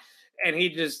slot. And he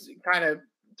just kind of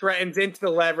threatens into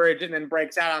the leverage and then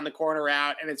breaks out on the corner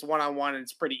route. And it's one-on-one and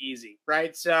it's pretty easy,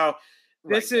 right? So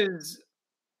this is,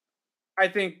 I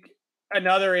think,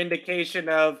 another indication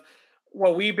of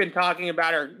what we've been talking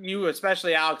about, or you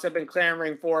especially, Alex, have been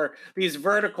clamoring for, these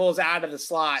verticals out of the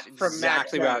slot from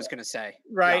exactly what I was going to say.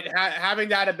 Right. Yeah. Having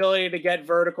that ability to get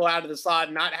vertical out of the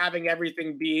slot, not having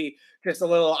everything be just a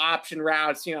little option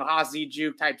routes, Hazi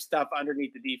juke type stuff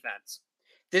underneath the defense.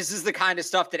 This is the kind of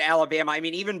stuff that Alabama, I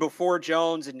mean, even before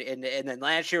Jones and then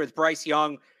last year with Bryce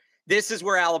Young, this is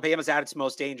where Alabama's at its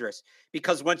most dangerous,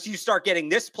 because once you start getting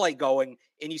this play going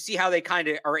and you see how they kind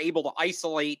of are able to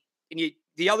isolate, and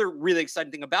the other really exciting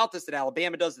thing about this that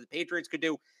Alabama does that the Patriots could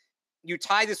do, you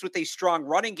tie this with a strong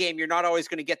running game, you're not always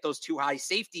going to get those two high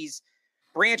safeties.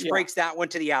 Branch breaks that one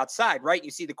to the outside, right?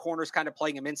 You see the corners kind of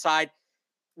playing him inside.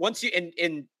 Once you,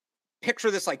 and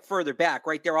picture this like further back,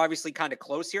 right? They're obviously kind of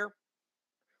close here.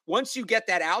 Once you get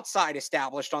that outside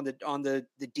established on the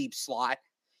deep slot,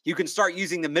 you can start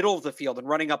using the middle of the field and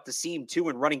running up the seam too,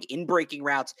 and running in-breaking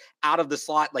routes out of the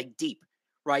slot, like deep,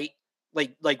 right?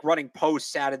 Like running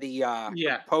posts out of the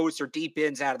posts or deep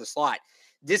ins out of the slot.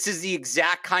 This is the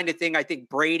exact kind of thing I think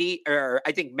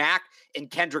Mac and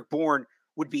Kendrick Bourne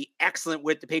would be excellent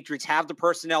with. The Patriots have the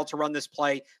personnel to run this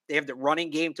play. They have the running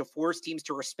game to force teams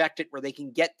to respect it, where they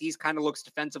can get these kind of looks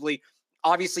defensively.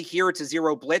 Obviously here it's a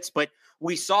zero blitz, but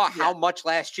we saw how much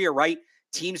last year, right?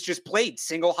 Teams just played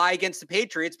single high against the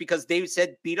Patriots because they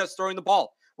said, beat us throwing the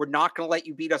ball. We're not going to let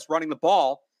you beat us running the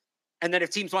ball. And then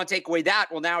if teams want to take away that,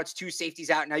 well, now it's two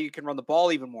safeties out. Now you can run the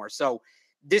ball even more. So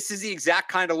this is the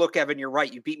exact kind of look, Evan. You're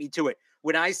right. You beat me to it.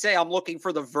 When I say I'm looking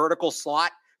for the vertical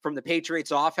slot from the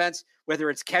Patriots offense, whether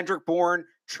it's Kendrick Bourne,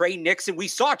 Trey Nixon, we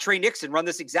saw Trey Nixon run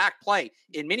this exact play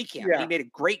in minicamp. Yeah. He made a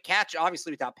great catch,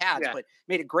 obviously without pads, but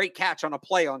made a great catch on a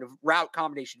play on a route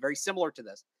combination, very similar to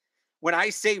this. When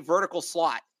I say vertical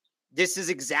slot, this is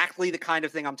exactly the kind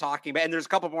of thing I'm talking about. And there's a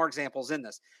couple more examples in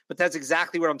this, but that's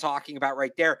exactly what I'm talking about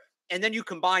right there. And then you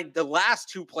combine the last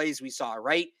two plays we saw,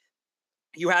 right?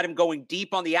 You had him going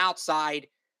deep on the outside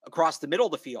across the middle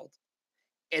of the field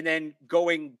and then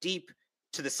going deep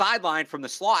to the sideline from the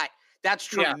slot. That's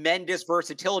tremendous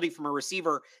versatility from a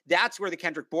receiver. That's where the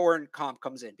Kendrick Bourne comp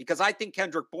comes in, because I think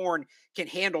Kendrick Bourne can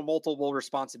handle multiple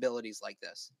responsibilities like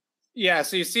this. Yeah,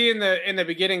 so you see in the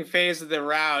beginning phase of the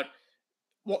route,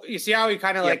 well, you see how he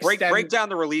kind of break down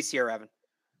the release here, Evan.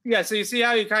 Yeah, so you see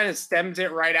how he kind of stems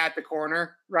it right at the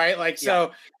corner, right? Like,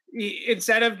 so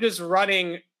instead of just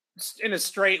running in a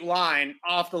straight line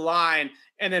off the line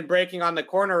and then breaking on the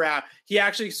corner route, he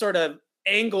actually sort of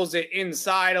angles it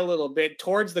inside a little bit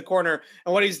towards the corner.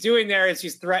 And what he's doing there is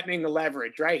he's threatening the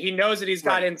leverage, right? He knows that he's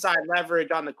got inside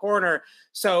leverage on the corner.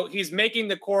 So he's making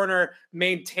the corner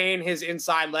maintain his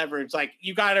inside leverage. Like,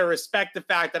 you got to respect the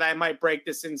fact that I might break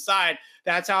this inside.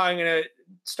 That's how I'm going to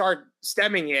start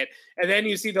stemming it. And then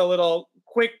you see the little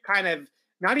quick kind of,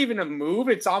 not even a move.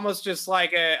 It's almost just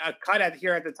like a cut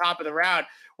here at the top of the route,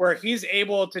 where he's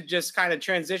able to just kind of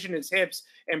transition his hips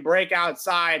and break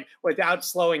outside without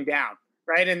slowing down.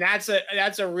 Right. And that's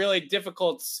a really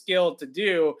difficult skill to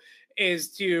do, is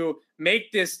to make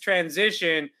this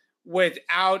transition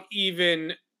without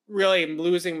even really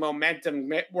losing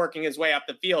momentum, working his way up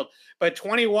the field. But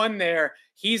 21 there,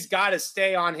 he's got to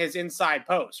stay on his inside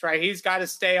post, right? He's got to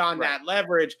stay on that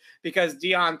leverage, because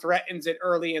Deion threatens it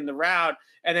early in the route,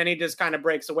 and then he just kind of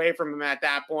breaks away from him at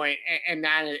that point, and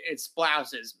then it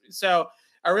splouses. So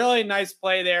a really nice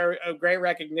play there, a great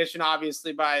recognition,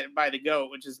 obviously, by the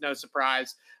GOAT, which is no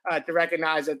surprise, to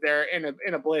recognize that they're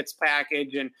in a blitz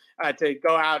package and to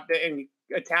go out and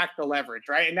attack the leverage,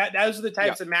 right? And those are the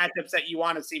types of matchups that you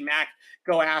want to see Mac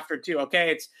go after too.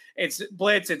 Okay, it's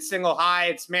blitz, it's single high,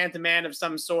 it's man-to-man of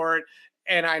some sort.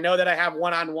 And I know that I have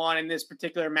one-on-one in this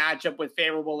particular matchup with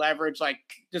favorable leverage. Like,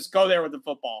 just go there with the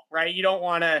football, right? You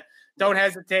don't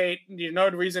hesitate. There's no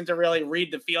reason to really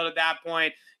read the field at that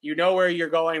point. You know where you're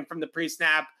going from the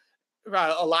pre-snap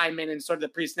alignment and sort of the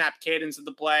pre-snap cadence of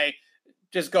the play.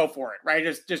 Just go for it, right?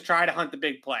 Just try to hunt the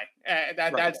big play.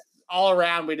 That's all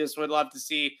around. We just would love to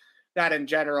see that in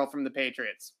general from the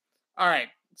Patriots. All right,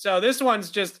 So this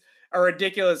one's just a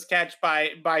ridiculous catch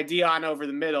by Deion over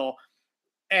the middle.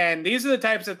 And these are the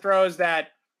types of throws that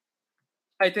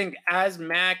I think as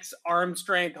Mac's arm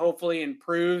strength hopefully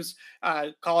improves,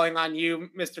 calling on you,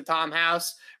 Mr. Tom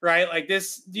House, right? Like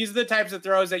these are the types of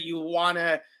throws that you want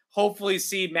to hopefully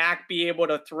see Mac be able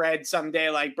to thread someday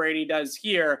like Brady does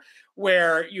here,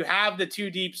 where you have the two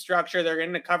deep structure, they're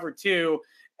in the cover two,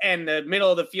 and the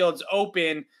middle of the field's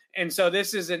open. And so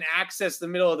this is an access the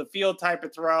middle of the field type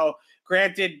of throw.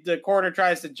 Granted, the corner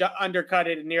tries to undercut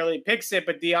it and nearly picks it,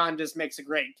 but Deion just makes a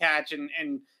great catch and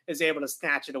is able to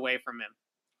snatch it away from him.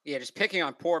 Yeah, just picking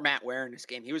on poor Matt Ware in this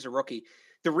game. He was a rookie.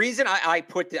 The reason I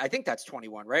think that's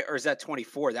 21, right? Or is that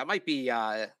 24? That might be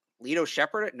Lito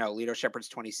Shepherd. No, Lito Shepherd's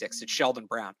 26. It's Sheldon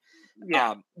Brown.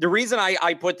 Yeah. The reason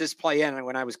I put this play in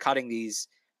when I was cutting these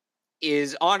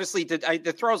is honestly,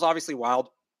 the throw is obviously wild.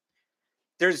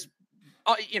 There's,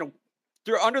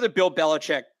 under Bill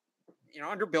Belichick,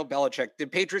 the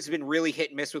Patriots have been really hit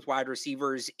and miss with wide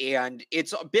receivers. And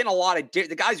it's been a lot of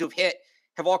the guys who've hit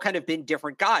have all kind of been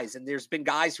different guys. And there's been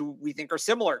guys who we think are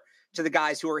similar to the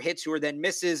guys who are hits, who are then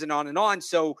misses, and on and on.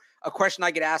 So a question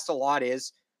I get asked a lot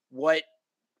is what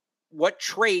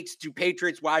traits do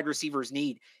Patriots wide receivers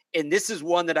need? And this is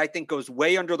one that I think goes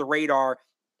way under the radar.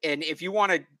 And if you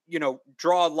want to,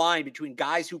 draw a line between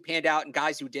guys who panned out and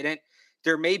guys who didn't,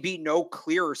 there may be no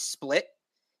clearer split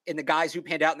in the guys who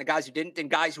panned out and the guys who didn't, than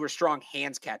guys who are strong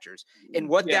hands catchers. And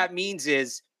what that means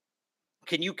is,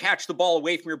 can you catch the ball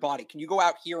away from your body? Can you go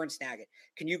out here and snag it?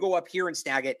 Can you go up here and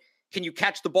snag it? Can you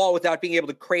catch the ball without being able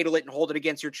to cradle it and hold it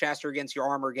against your chest or against your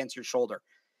arm or against your shoulder?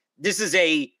 This is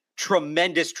a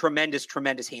tremendous, tremendous,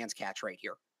 tremendous hands catch right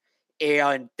here.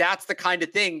 And that's the kind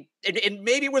of thing. And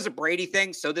maybe it was a Brady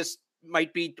thing, so this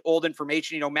might be old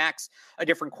information. Mac's a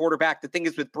different quarterback. The thing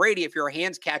is with Brady, if you're a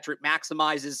hands catcher, it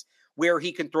maximizes where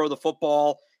he can throw the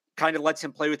football, kind of lets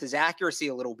him play with his accuracy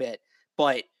a little bit.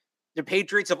 But the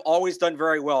Patriots have always done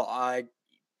very well.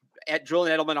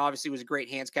 Julian Edelman obviously was a great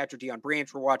hands catcher. Deion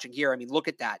Branch we're watching here. I mean, look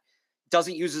at that.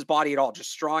 Doesn't use his body at all.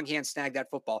 Just strong hands snag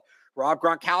that football. Rob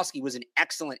Gronkowski was an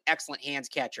excellent, excellent hands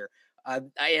catcher.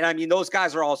 And I mean, those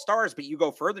guys are all stars, but you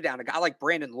go further down, a guy like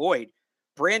Brandon Lloyd.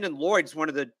 Brandon Lloyd's one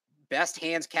of the best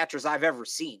hands catchers I've ever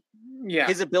seen. Yeah.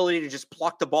 His ability to just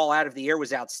pluck the ball out of the air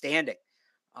was outstanding.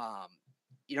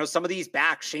 Some of these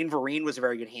backs, Shane Vereen was a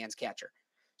very good hands catcher.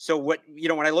 So when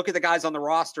I look at the guys on the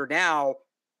roster now,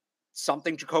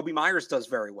 something Jacoby Myers does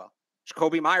very well.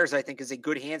 Jacoby Myers, I think, is a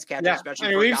good hands catcher,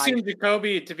 especially we've seen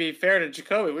Jacoby, to be fair to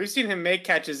Jacoby, we've seen him make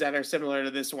catches that are similar to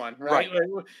this one, right?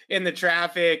 In the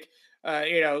traffic,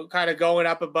 kind of going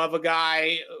up above a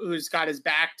guy who's got his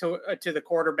back to the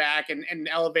quarterback and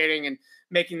elevating and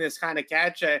making this kind of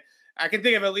catch. I can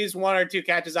think of at least one or two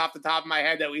catches off the top of my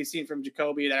head that we've seen from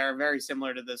Jacoby that are very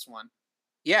similar to this one.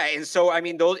 Yeah, and so, I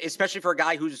mean, those, especially for a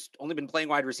guy who's only been playing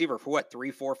wide receiver for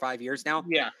 3, 4, 5 years now?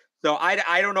 Yeah. So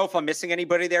I don't know if I'm missing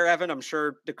anybody there, Evan. I'm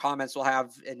sure the comments will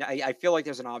have, and I feel like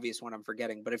there's an obvious one I'm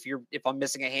forgetting. But if I'm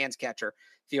missing a hands catcher,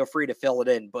 feel free to fill it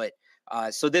in. But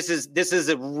so this is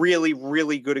a really,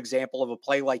 really good example of a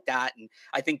play like that. And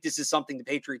I think this is something the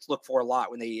Patriots look for a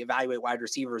lot when they evaluate wide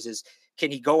receivers is,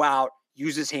 can he go out,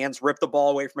 use his hands, rip the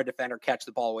ball away from a defender, catch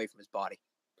the ball away from his body?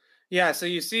 Yeah, so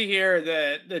you see here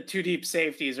the two deep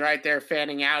safeties right there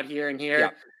fanning out here and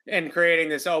here and creating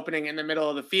this opening in the middle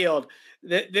of the field.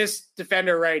 This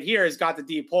defender right here has got the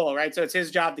deep hole, right? So it's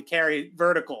his job to carry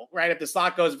vertical, right? If the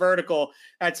slot goes vertical,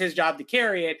 that's his job to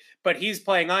carry it, but he's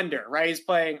playing under, right? He's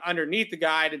playing underneath the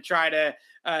guy to try to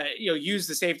use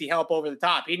the safety help over the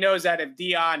top. He knows that if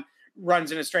Deion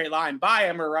runs in a straight line by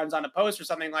him or runs on a post or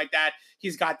something like that,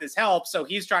 he's got this help, so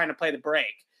he's trying to play the break.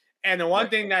 And the one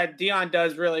thing that Deion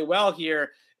does really well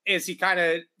here is he kind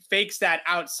of fakes that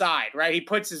outside, right? He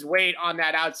puts his weight on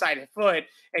that outside foot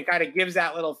and kind of gives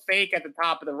that little fake at the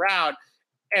top of the route.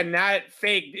 And that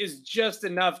fake is just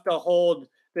enough to hold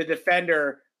the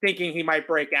defender thinking he might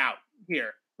break out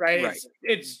here, right?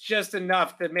 It's just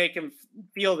enough to make him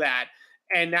feel that.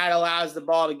 And that allows the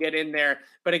ball to get in there.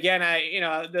 But again,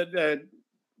 the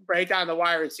breakdown of the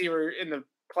wide receiver in the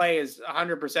play is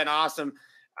 100% awesome.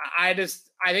 I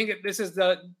think that this is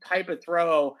the type of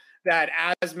throw that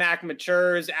as Mac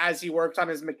matures, as he works on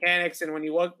his mechanics, and when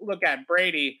you look at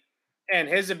Brady and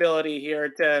his ability here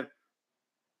to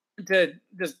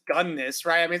just gun this,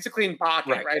 right? I mean, it's a clean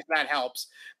pocket, right? So that helps.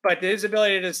 But his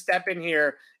ability to step in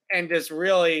here and just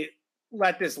really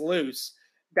let this loose,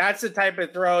 that's the type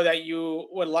of throw that you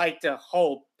would like to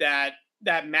hope that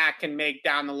Mac can make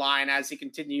down the line as he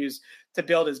continues to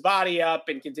build his body up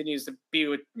and continues to be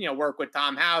with, work with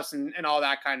Tom House and all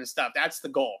that kind of stuff. That's the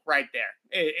goal right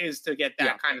there, is to get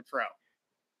that kind of throw.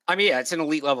 I mean, yeah, it's an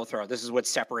elite level throw. This is what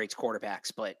separates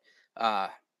quarterbacks. But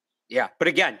yeah, but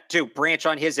again, too, Branch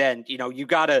on his end, you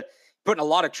got to put a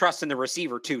lot of trust in the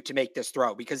receiver too to make this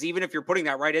throw, because even if you're putting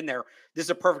that right in there, this is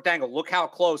a perfect angle. Look how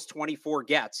close 24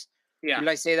 gets. Yeah. Who did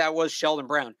I say that was? Sheldon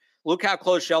Brown. Look how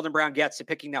close Sheldon Brown gets to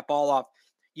picking that ball off.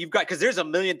 Because there's a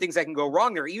million things that can go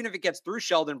wrong there. Even if it gets through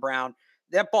Sheldon Brown,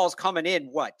 that ball's coming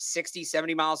in, 60,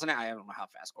 70 miles an hour? I don't know how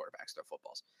fast quarterbacks throw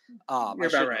footballs. You're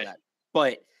about right. Know that.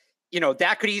 But,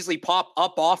 that could easily pop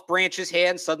up off Branch's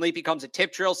hands. Suddenly it becomes a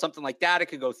tip drill, something like that. It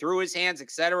could go through his hands,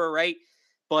 etc. Right?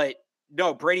 But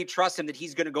no, Brady trusts him that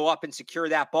he's going to go up and secure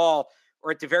that ball,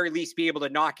 or at the very least be able to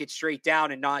knock it straight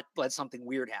down and not let something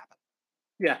weird happen.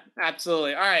 Yeah,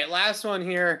 absolutely. All right, last one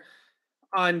here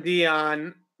on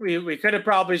Dion. We could have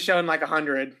probably shown like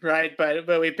 100, right? But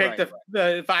we picked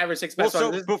the 5 or 6 best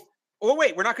ones.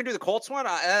 Wait, we're not going to do the Colts one?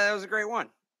 That was a great one.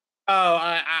 Oh,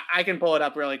 I can pull it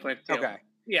up really quick too. Okay.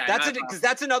 Yeah, because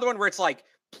that's another one where it's like,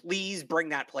 please bring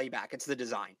that play back. It's the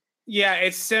design. Yeah,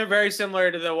 it's very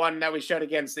similar to the one that we showed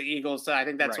against the Eagles. So I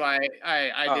think that's why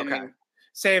I didn't.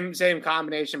 Okay. Same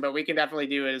combination, but we can definitely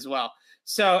do it as well.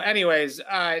 So, anyways,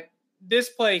 this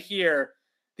play here,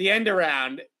 the end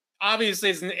around. Obviously,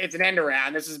 it's an end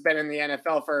around. This has been in the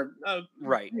NFL for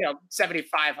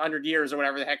 7,500 years or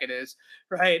whatever the heck it is,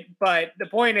 right? But the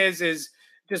point is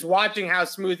just watching how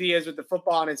smooth he is with the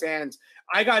football in his hands.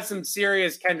 I got some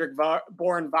serious Kendrick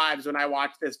Bourne vibes when I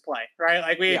watched this play, right?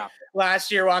 Like last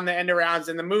year on the end arounds,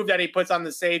 and the move that he puts on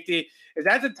the safety, is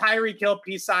that the Tyreek Hill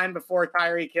peace sign before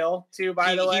Tyreek Hill too,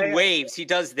 by the way? He waves. He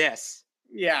does this.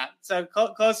 So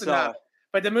close enough.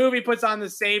 But the move he puts on the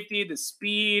safety, the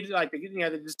speed, like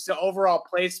the overall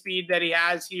play speed that he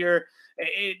has here,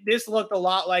 this looked a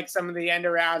lot like some of the end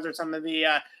arounds or some of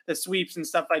the sweeps and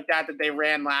stuff like that they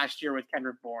ran last year with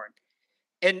Kendrick Bourne.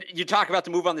 And you talk about the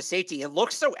move on the safety. It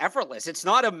looks so effortless. It's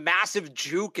not a massive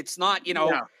juke. It's not,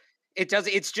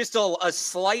 it's just a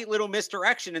slight little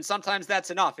misdirection. And sometimes that's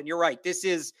enough. And you're right.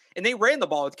 And they ran the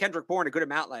ball with Kendrick Bourne a good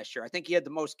amount last year. I think he had the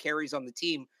most carries on the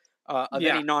team of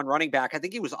any non-running back. I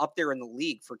think he was up there in the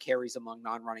league for carries among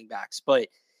non-running backs. But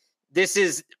this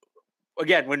is,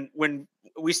 again, when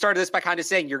we started this by kind of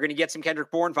saying you're going to get some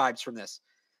Kendrick Bourne vibes from this.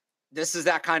 This is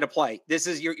that kind of play. This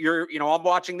is I'm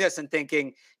watching this and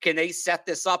thinking, can they set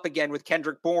this up again with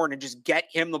Kendrick Bourne and just get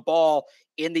him the ball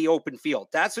in the open field?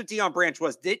 That's what Deion Branch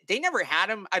was. They never had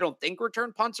him, I don't think,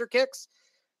 return punts or kicks,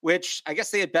 which I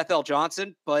guess they had Bethel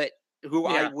Johnson, but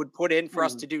I would put in for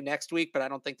us to do next week, but I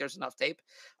don't think there's enough tape.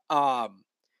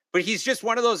 But he's just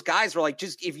one of those guys where, like,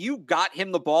 just if you got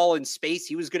him the ball in space,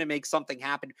 he was going to make something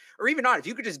happen. Or even not, if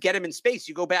you could just get him in space,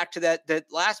 you go back to that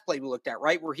last play we looked at,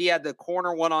 right, where he had the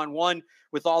corner one-on-one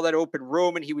with all that open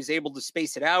room and he was able to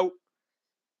space it out.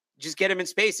 Just get him in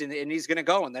space and he's going to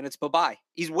go, and then it's bye-bye.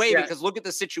 He's waving because look at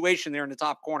the situation there in the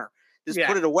top corner. Just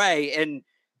put it away. And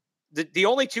the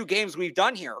only 2 games we've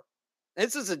done here,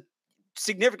 this is a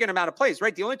significant amount of plays,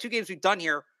 right? The only 2 games we've done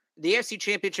here, the AFC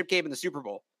Championship game and the Super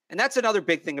Bowl. And that's another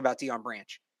big thing about Deion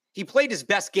Branch. He played his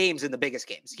best games in the biggest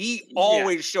games. He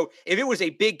always showed. If it was a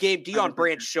big game, Deion 100%.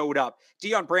 Branch showed up.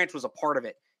 Deion Branch was a part of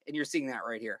it. And you're seeing that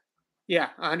right here. Yeah,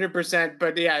 100%.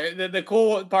 But the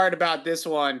cool part about this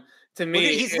one, to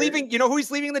me, he's leaving. You know who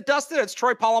he's leaving the dust in? It's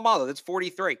Troy Polamalu. That's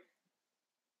 43.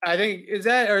 I think, is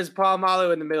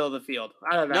Polamalu in the middle of the field?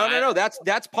 I don't know. No. That's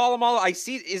Polamalu. I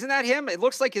see. Isn't that him? It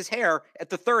looks like his hair at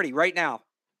the 30 right now.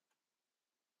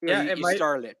 Yeah, you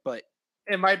started it, but.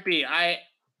 It might be.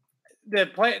 The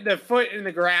foot in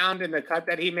the ground and the cut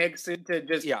that he makes to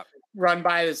just run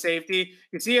by the safety.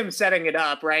 You see him setting it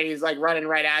up, right? He's like running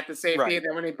right at the safety, right. And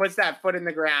then when he puts that foot in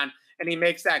the ground and he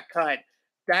makes that cut,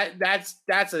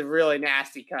 that's a really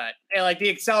nasty cut. And like the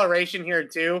acceleration here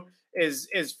too is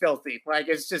filthy. Like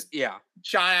it's just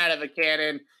shot out of a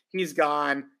cannon. He's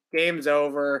gone. Game's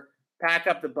over. Pack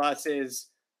up the buses.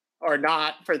 Or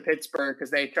not for Pittsburgh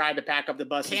because they tried to pack up the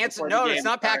buses. Cancel? No, it's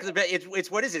not pack up the. It's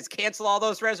what is it? It's cancel all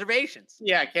those reservations.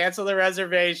 Yeah, cancel the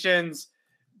reservations.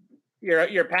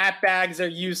 Your pat bags are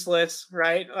useless,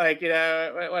 right? Like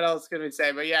what else can we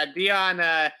say? But yeah,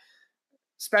 Deion,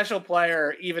 special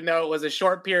player. Even though it was a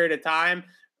short period of time,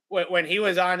 when he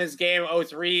was on his game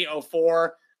 03,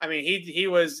 04, I mean he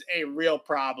was a real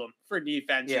problem for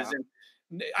defenses. Yeah.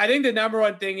 And I think the number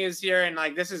one thing is here, and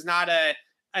like this is not a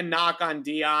knock on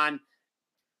Deion.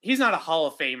 He's not a Hall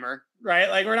of Famer, right?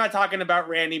 Like we're not talking about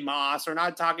Randy Moss. We're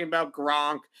not talking about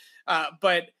Gronk.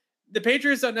 But the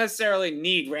Patriots don't necessarily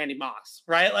need Randy Moss,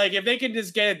 right? Like if they can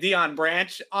just get a Deion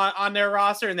Branch on their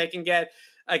roster and they can get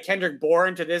a Kendrick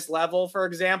Bourne to this level, for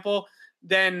example,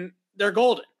 then they're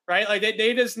golden, right? Like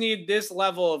they just need this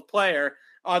level of player.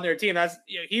 on their team.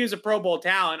 He was a Pro Bowl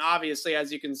talent, obviously,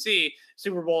 as you can see,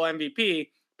 Super Bowl MVP,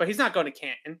 but he's not going to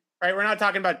Canton, right? We're not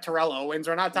talking about Terrell Owens.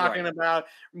 We're not talking about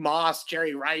Moss,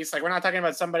 Jerry Rice. Like, we're not talking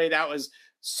about somebody that was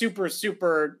super,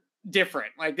 super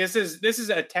different. Like, this is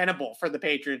attainable for the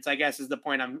Patriots, I guess, is the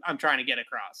point I'm trying to get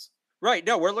across. Right.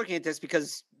 No, we're looking at this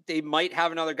because they might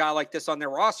have another guy like this on their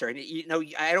roster. And,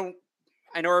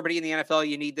 I know everybody in the NFL,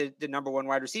 you need the number one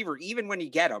wide receiver. Even when you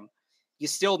get him, you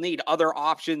still need other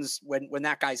options when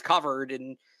that guy's covered.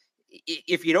 And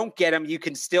if you don't get him, you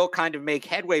can still kind of make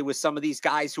headway with some of these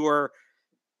guys who are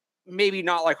maybe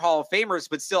not like Hall of Famers,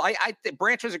 but still, I think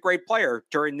Branch was a great player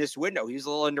during this window. He was a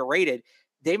little underrated.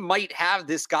 They might have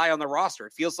this guy on the roster.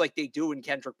 It feels like they do in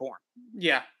Kendrick Bourne.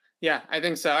 Yeah, I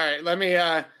think so. All right, let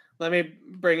me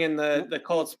bring in the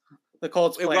Colts. The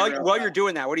Colts. While you're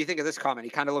doing that, what do you think of this comment?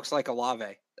 He kind of looks like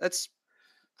Olave.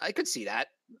 I could see that.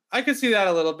 I could see that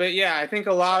a little bit. Yeah, I think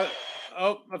Olave.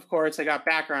 Oh, of course, I got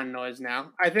background noise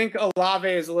now. I think Olave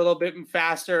is a little bit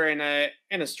faster in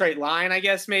a straight line, I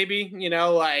guess, maybe,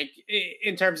 like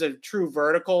in terms of true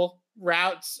vertical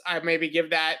routes, I maybe give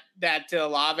that to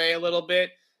Olave a little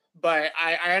bit, but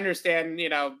I understand,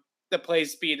 the play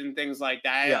speed and things like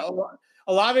that. Yeah.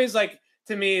 Olave is like,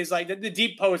 to me, is like the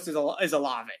deep post is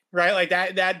Olave, right? Like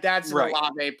that's an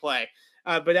Olave play.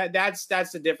 But that's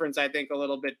the difference, I think, a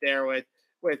little bit there with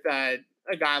a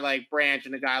guy like Branch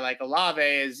and a guy like Olave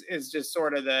is just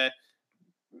sort of the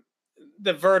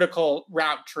vertical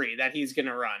route tree that he's going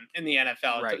to run in the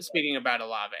NFL. Right. Speaking about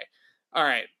Olave. All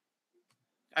right.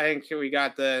 I think we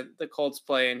got the Colts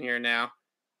play in here now.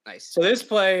 Nice. So this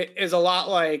play is a lot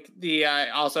like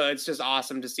also it's just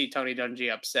awesome to see Tony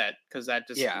Dungy upset because that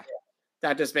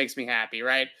just makes me happy.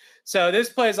 Right. So this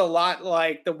play is a lot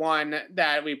like the one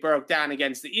that we broke down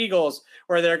against the Eagles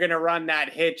where they're going to run that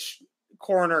hitch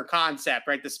corner concept,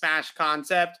 right? The smash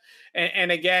concept.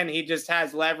 And again, he just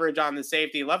has leverage on the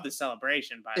safety. Love the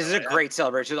celebration, by the way. This is a great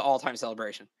celebration, an all-time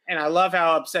celebration. And I love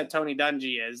how upset Tony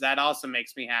Dungy is. That also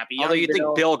makes me happy. Although you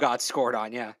think Bill got scored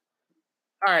on, yeah.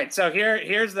 All right, so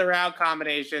here's the route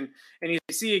combination. And you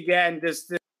see again,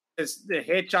 the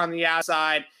hitch on the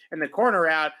outside and the corner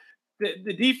route.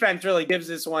 The defense really gives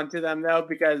this one to them, though,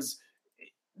 because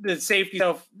the safety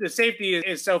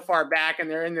is so far back and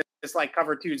they're in this like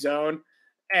cover 2 zone.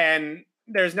 And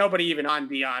there's nobody even on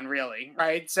Dion, really,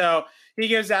 right? So he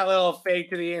gives that little fake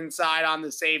to the inside on the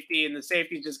safety, and the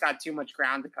safety just got too much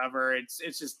ground to cover.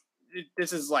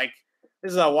 This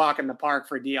is a walk in the park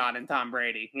for Dion and Tom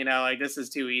Brady. Like this is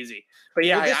too easy. But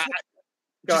yeah,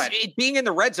 go ahead. Being in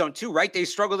the red zone too, right? They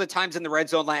struggled at times in the red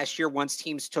zone last year once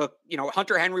teams took,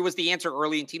 Hunter Henry was the answer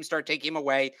early and teams started taking him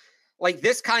away. Like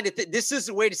this kind of this is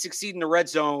the way to succeed in the red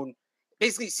zone.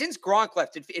 Basically, since Gronk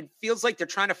left, it feels like they're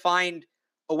trying to find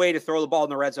a way to throw the ball in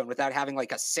the red zone without having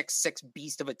like a 6'6"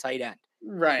 beast of a tight end.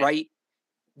 Right.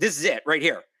 This is it right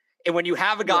here. And when you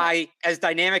have a guy as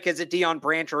dynamic as a Dion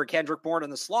Branch or a Kendrick Bourne in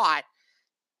the slot,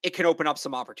 it can open up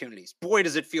some opportunities. Boy,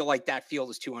 does it feel like that field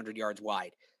is 200 yards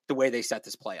wide, the way they set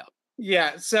this play up.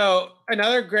 Yeah. So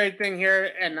another great thing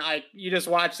here, and you just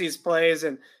watch these plays,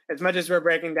 and as much as we're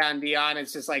breaking down Dion,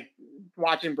 it's just like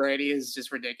watching Brady is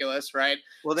just ridiculous, right?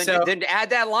 Well, then add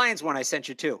that Lions one I sent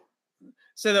you too.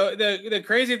 So the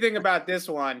crazy thing about this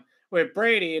one with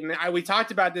Brady, and we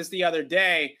talked about this the other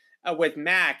day with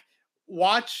Mac.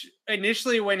 Watch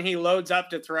initially when he loads up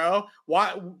to throw.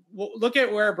 Look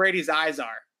at where Brady's eyes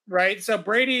are, right? So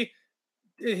Brady,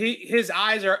 his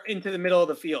eyes are into the middle of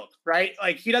the field, right?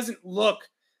 Like he doesn't look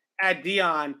at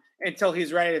Dion until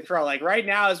he's ready to throw. Like right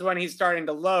now is when he's starting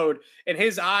to load, and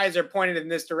his eyes are pointed in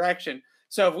this direction.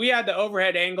 So if we had the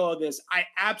overhead angle of this, I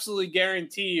absolutely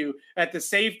guarantee you that the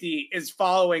safety is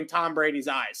following Tom Brady's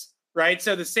eyes, right?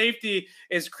 So the safety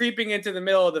is creeping into the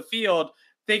middle of the field,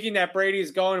 thinking that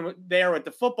Brady's going there with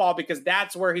the football because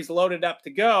that's where he's loaded up to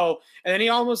go. And then he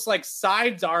almost like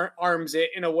arms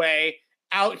it in a way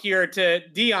out here to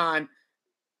Dion.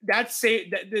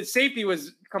 The safety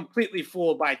was completely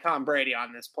fooled by Tom Brady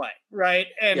on this play, right?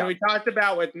 And we talked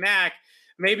about with Mac,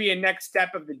 maybe a next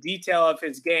step of the detail of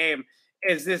his game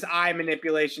is this eye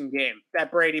manipulation game that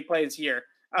Brady plays here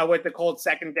with the Colts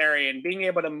secondary and being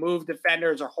able to move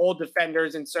defenders or hold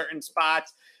defenders in certain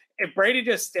spots. If Brady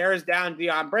just stares down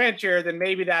Dion Branch here, then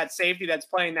maybe that safety that's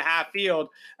playing the half field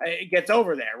gets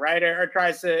over there, right? Or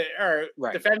tries to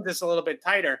defend this a little bit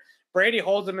tighter. Brady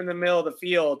holds him in the middle of the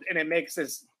field, and it makes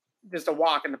this just a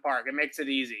walk in the park. It makes it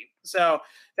easy. So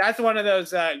that's one of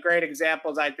those great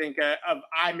examples, I think, of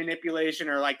eye manipulation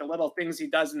or like the little things he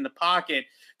does in the pocket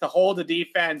to hold the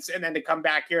defense and then to come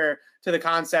back here to the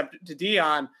concept to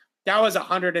Dion. that was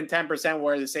 110%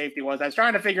 where the safety was. I was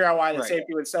trying to figure out why the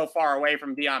safety was so far away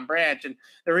from Deion Branch, and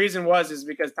the reason is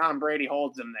because Tom Brady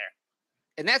holds him there.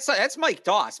 And that's Mike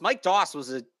Doss. Mike Doss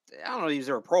was I don't know if he was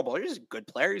a Pro Bowler. He was a good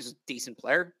player. He was a decent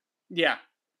player. Yeah.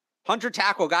 100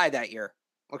 tackle guy that year.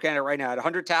 Looking at it right now, at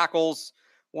 100 tackles,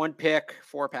 1 pick,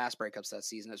 4 pass breakups that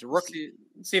season as a rookie.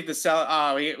 See if the cell.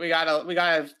 Oh, we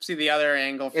gotta see the other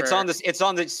angle. It's on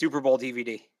the Super Bowl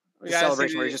DVD. The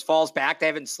celebration where he just falls back. They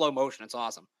have it in slow motion. It's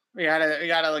awesome. We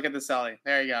gotta look at the Sully.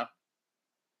 There you go.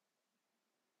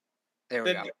 There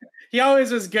we go. He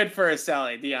always was good for a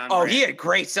Sully, Deion. Oh, Branch. He had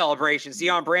great celebrations.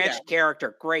 Deion Branch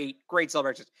character, great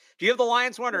celebrations. Do you have the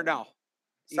Lions one or no?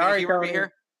 Sorry, Tony.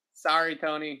 Here? Sorry,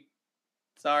 Tony.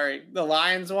 Sorry, the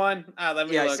Lions one. Let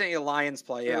me look. I sent you a Lions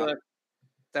play. Yeah,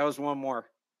 that was one more.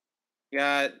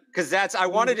 Yeah, because I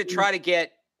wanted to try to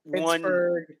get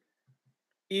Pittsburgh one.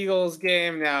 Eagles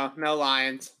game. No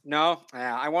Lions. No,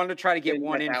 I wanted to try to get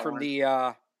one in from the.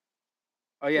 Oh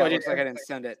yeah, it looks like I didn't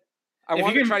send it. I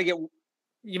wanted to try to get.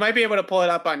 You might be able to pull it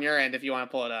up on your end if you want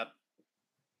to pull it up.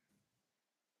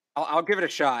 I'll give it a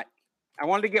shot. I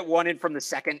wanted to get one in from the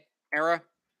second era,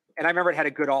 and I remember it had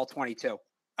a good all 22.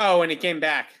 Oh, and he came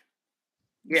back.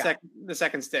 Yeah, the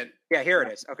second stint. Yeah, here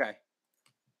it is. Okay,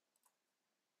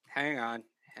 hang on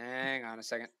a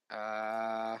second.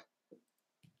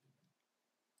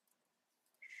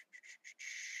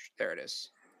 There it is.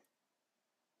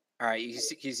 All right, you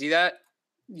see that?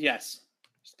 Yes.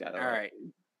 All right.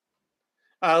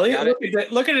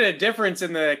 Look at a difference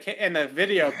in the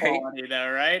video quality,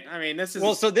 though, right? I mean, this is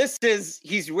so.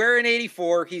 He's wearing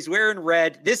 84. He's wearing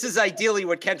red. This is ideally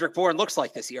what Kendrick Bourne looks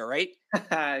like this year, right?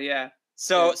 Yeah.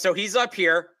 So he's up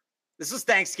here. This is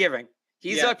Thanksgiving.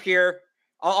 He's up here.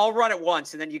 I'll run it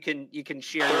once, and then you can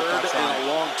share. Third and a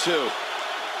long 2.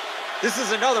 This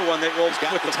is another one that will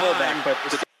with the fullback, but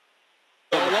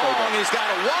he's got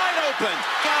a wide open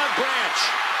Deion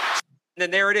Branch. And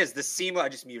then there it is. I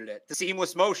just muted it. The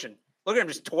seamless motion. Look at him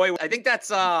just toy. I think that's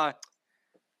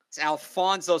it's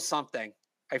Alfonso something.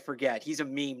 I forget. He's a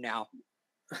meme now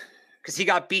because he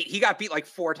got beat. He got beat like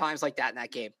 4 times like that in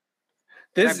that game.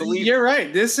 You're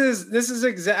right. This is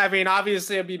exactly. I mean,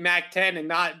 obviously it'd be Mac 10 and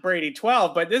not Brady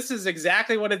 12, but this is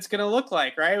exactly what it's going to look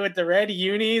like, right? With the red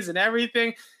unis and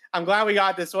everything. I'm glad we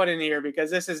got this one in here because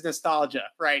this is nostalgia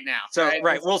right now. So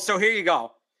right. Well, so here you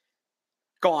go.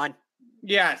 Go on.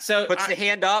 Yeah. So puts the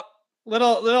hand up.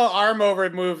 Little arm over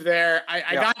move there.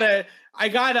 I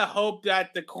gotta hope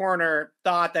that the corner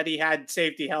thought that he had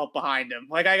safety help behind him.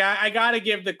 Like I gotta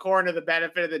give the corner the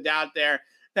benefit of the doubt there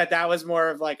that was more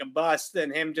of like a bust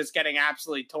than him just getting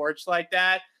absolutely torched like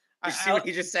that. You see what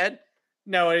he just said?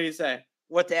 No, what did he say?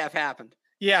 What the F happened?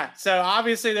 Yeah. So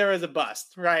obviously there was a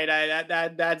bust, right?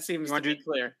 That seems to be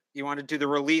clear. You want to do the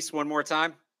release one more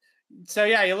time? So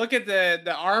yeah, you look at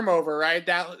the arm over, right?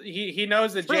 That he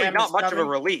knows the jam. Really not much of a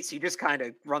release. He just kind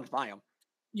of runs by him.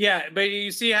 Yeah, but you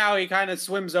see how he kind of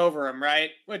swims over him,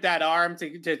 right, with that arm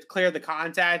to clear the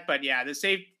contact. But yeah,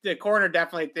 the corner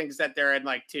definitely thinks that they're in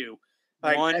like 2.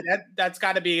 Like that's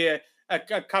got to be a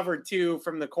covered 2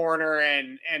 from the corner,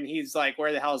 and he's like,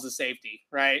 where the hell is the safety,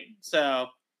 right? So,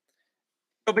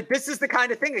 but this is the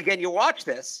kind of thing. Again, you watch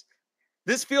this.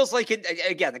 This feels like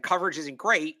again the coverage isn't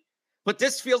great. But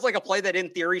this feels like a play that, in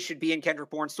theory, should be in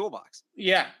Kendrick Bourne's toolbox.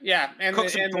 Yeah, and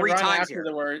Cooks him 3 times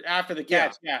after the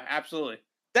catch. Yeah, absolutely.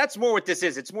 That's more what this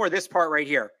is. It's more this part right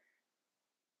here.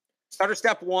 Stutter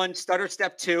step 1, stutter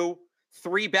step 2,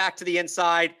 3 back to the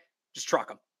inside. Just truck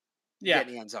him. Yeah, get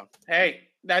in the end zone. Hey,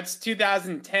 that's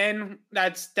 2010.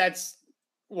 That's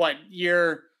what,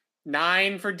 year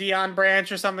 9 for Deion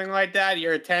Branch or something like that.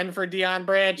 Year 10 for Deion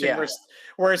Branch. Yeah. And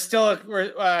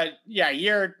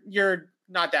year.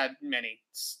 Not that many.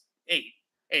 8,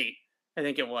 I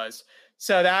think it was.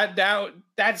 So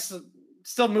that's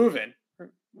still moving.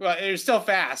 Well, it was still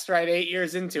fast, right? 8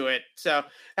 years into it. So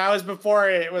that was before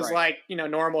it was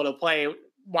normal to play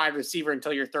wide receiver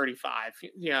until you're 35.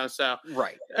 So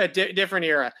right, a different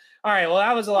era. All right, well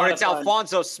that was a lot. It's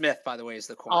Alfonso Smith, by the way, is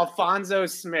the corner. Alfonso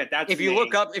Smith. That's if you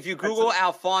look up, if you Google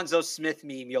Alfonso Smith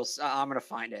meme, I'm gonna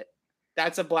find it.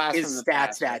 That's a blast. His from the stats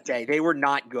past, that day, they were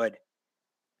not good.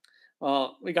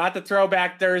 Well, we got the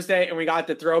Throwback Thursday and we got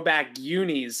the Throwback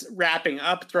Unis wrapping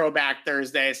up Throwback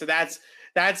Thursday. So that's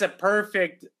a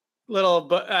perfect little,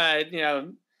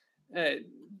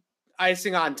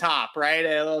 icing on top, right?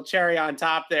 A little cherry on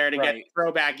top there to get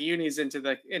Throwback Unis into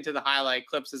the highlight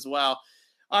clips as well.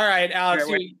 All right, Alex.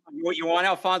 You want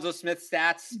Alfonso Smith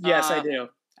stats? Yes, I do.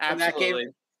 Absolutely.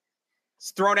 It's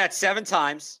thrown at 7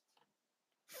 times,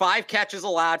 5 catches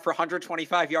allowed for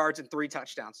 125 yards and 3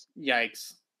 touchdowns.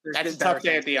 Yikes. That's a tough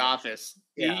day at the office.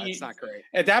 Yeah, it's not great.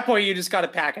 At that point, you just got to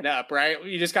pack it up, right?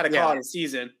 You just got to call it a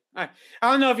season. I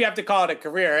don't know if you have to call it a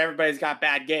career. Everybody's got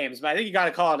bad games, but I think you got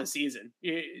to call it a season.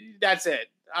 That's it.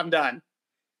 I'm done.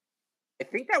 I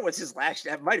think that was his last.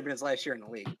 That might have been his last year in the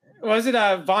league. Was it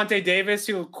Vontae Davis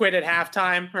who quit at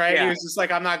halftime? Right? Yeah. He was just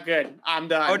like, "I'm not good. I'm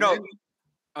done."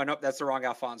 Oh no, that's the wrong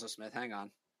Alphonso Smith. Hang on,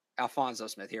 Alphonso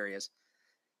Smith. Here he is.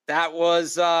 That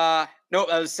was that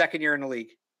was second year in the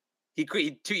league.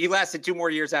 He lasted 2 more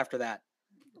years after that.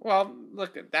 Well,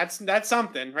 look, that's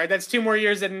something, right? That's 2 more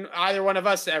years than either one of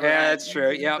us ever. Yeah, that's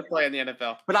true. Yeah, to play in the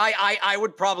NFL. But I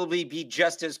would probably be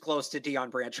just as close to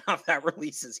Deion Branch off that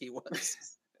release as he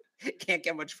was. Can't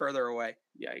get much further away.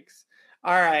 Yikes!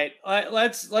 All right,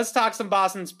 let's talk some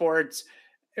Boston sports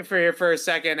for a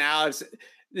second, Alex.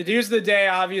 The news of the day,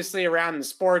 obviously, around the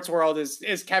sports world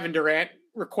is Kevin Durant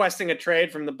requesting a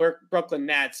trade from the Brooklyn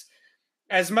Nets.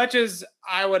 As much as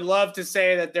I would love to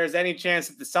say that there's any chance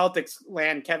that the Celtics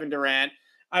land Kevin Durant,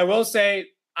 I will say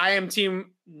I am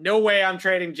team no way I'm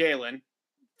trading Jalen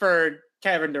for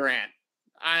Kevin Durant.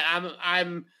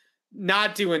 I'm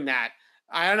not doing that.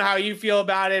 I don't know how you feel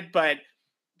about it, but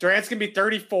Durant's going to be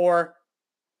 34.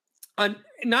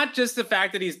 Not just the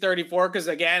fact that he's 34, because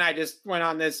again, I just went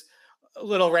on this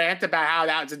little rant about how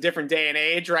that's a different day and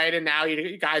age, right? And now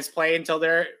you guys play until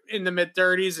they're in the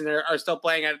mid-30s and are still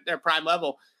playing at their prime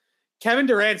level. Kevin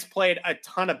Durant's played a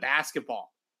ton of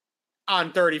basketball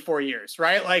on 34 years,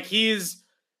 right? Like he's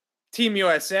Team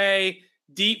USA,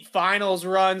 deep finals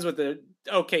runs with the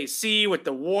OKC, with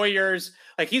the Warriors.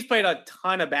 Like he's played a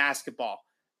ton of basketball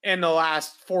in the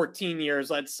last 14 years,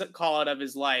 let's call it, of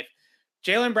his life.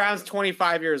 Jaylen Brown's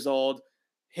 25 years old.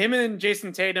 Him and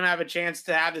Jason Tatum have a chance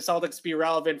to have the Celtics be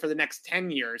relevant for the next 10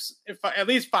 years, at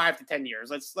least 5 to 10 years.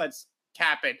 Let's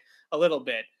cap it a little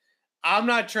bit. I'm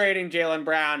not trading Jaylen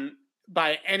Brown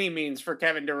by any means for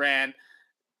Kevin Durant.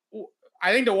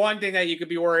 I think the one thing that you could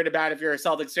be worried about if you're a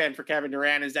Celtics fan for Kevin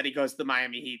Durant is that he goes to the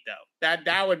Miami Heat, though.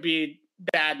 That would be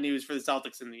bad news for the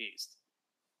Celtics in the East.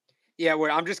 Yeah,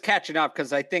 well, I'm just catching up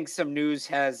because I think some news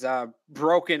has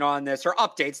broken on this, or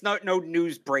updates. No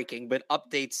news breaking, but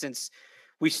updates since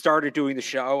we started doing the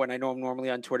show. And I know I'm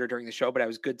normally on Twitter during the show, but I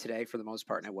was good today for the most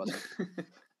part, and I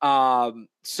wasn't.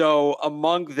 So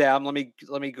among them, let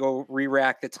me go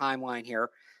re-rack the timeline here.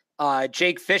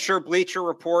 Jake Fisher, Bleacher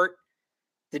Report.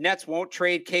 The Nets won't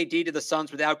trade KD to the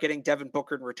Suns without getting Devin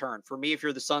Booker in return. For me, if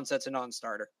you're the Suns, that's a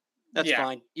non-starter. That's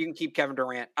fine. You can keep Kevin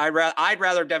Durant. I'd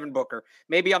rather Devin Booker.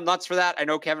 Maybe I'm nuts for that. I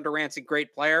know Kevin Durant's a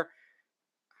great player.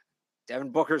 Devin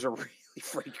Booker's a really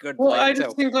freaking good player. Well, I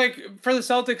just think like for the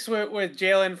Celtics with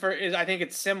Jalen, I think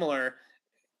it's similar.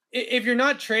 If you're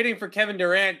not trading for Kevin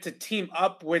Durant to team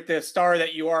up with the star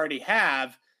that you already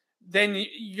have, then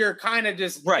you're kind of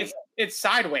just right. It's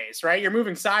sideways, right? You're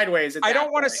moving sideways. I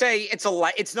don't want to say it's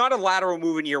not a lateral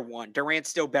move in year one. Durant's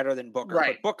still better than Booker.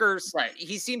 Right. But Booker's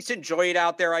he seems to enjoy it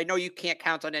out there. I know you can't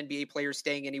count on NBA players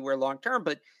staying anywhere long term,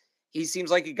 but he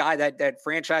seems like a guy that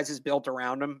franchise is built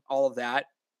around him. All of that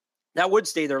would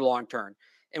stay there long term.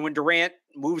 And when Durant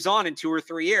moves on in 2 or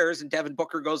 3 years, and Devin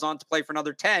Booker goes on to play for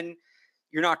another 10,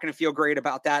 you're not going to feel great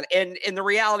about that. And the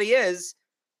reality is,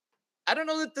 I don't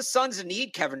know that the Suns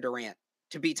need Kevin Durant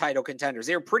to be title contenders.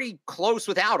 They're pretty close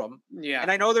without him. Yeah. And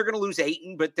I know they're going to lose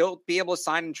Ayton, but they'll be able to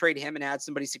sign and trade him and add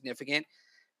somebody significant.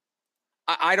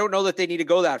 I don't know that they need to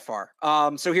go that far.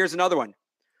 So here's another one.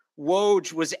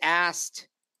 Woj was asked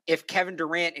if Kevin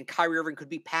Durant and Kyrie Irving could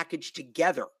be packaged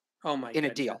together in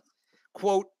a deal.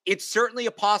 Quote, it's certainly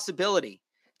a possibility.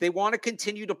 They want to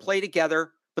continue to play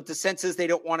together, but the sense is they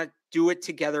don't want to do it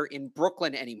together in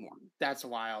Brooklyn anymore. That's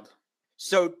wild.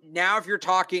 So now if you're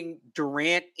talking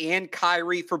Durant and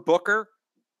Kyrie for Booker,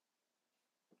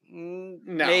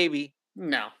 maybe.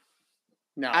 No.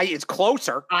 It's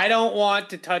closer. I don't want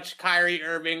to touch Kyrie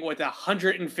Irving with a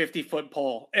 150-foot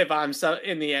pole if I'm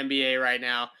in the NBA right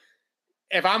now.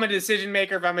 If I'm a decision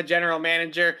maker, if I'm a general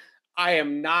manager, I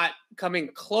am not coming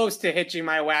close to hitching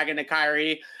my wagon to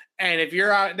Kyrie. And if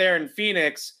you're out there in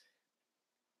Phoenix,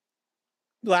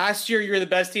 last year, you're the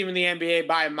best team in the NBA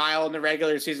by a mile in the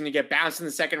regular season. You get bounced in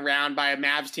the second round by a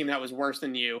Mavs team that was worse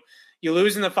than you. You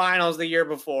lose in the finals the year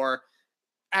before.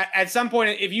 At some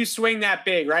point, if you swing that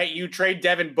big, right, you trade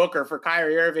Devin Booker for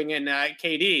Kyrie Irving and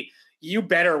KD, you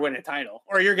better win a title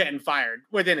or you're getting fired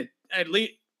within at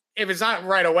least. If it's not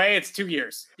right away, it's 2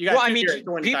 years. You got 2 years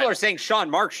to win people are saying Sean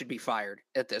Marks should be fired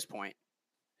at this point.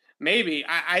 Maybe.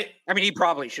 I mean, he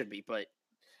probably should be, but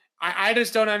I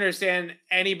just don't understand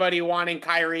anybody wanting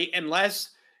Kyrie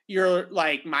unless you're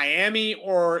like Miami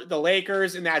or the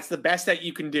Lakers, and that's the best that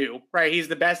you can do, right? He's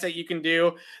the best that you can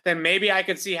do. Then maybe I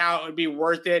could see how it would be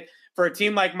worth it for a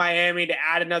team like Miami to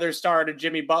add another star to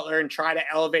Jimmy Butler and try to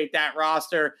elevate that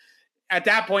roster, at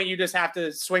that point, you just have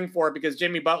to swing for it because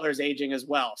Jimmy Butler is aging as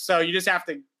well. So you just have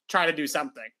to try to do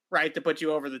something, right, to put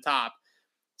you over the top.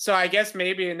 So I guess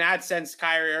maybe in that sense,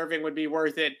 Kyrie Irving would be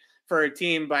worth it for a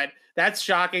team, but that's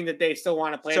shocking that they still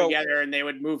want to play together and they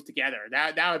would move together.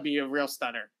 That would be a real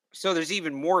stunner. So there's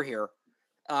even more here.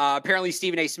 Apparently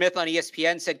Stephen A. Smith on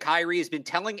ESPN said Kyrie has been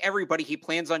telling everybody he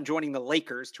plans on joining the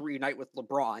Lakers to reunite with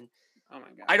LeBron. Oh my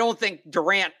God. I don't think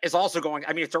Durant is also going.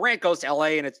 I mean, if Durant goes to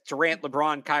LA and it's Durant,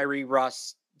 LeBron, Kyrie,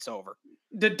 Russ, it's over.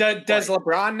 Does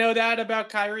LeBron know that about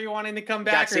Kyrie wanting to come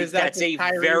back? That's a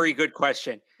very good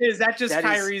question. Is that just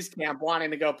Kyrie's camp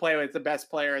wanting to go play with the best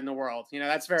player in the world?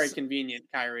 That's very convenient,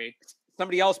 Kyrie.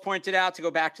 Somebody else pointed out, to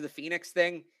go back to the Phoenix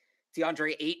thing,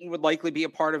 DeAndre Ayton would likely be a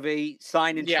part of a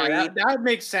sign and trade. Yeah, that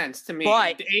makes sense to me.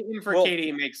 But Ayton for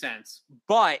KD makes sense.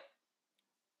 But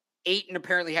Ayton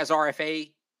apparently has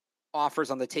RFA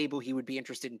offers on the table he would be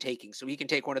interested in taking. So he can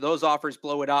take one of those offers,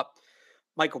 blow it up.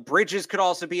 Michael Bridges could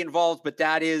also be involved, but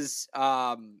that is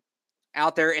out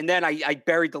there. And then I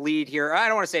buried the lead here. I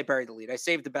don't want to say buried the lead. I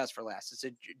saved the best for last. It's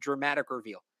a dramatic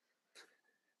reveal.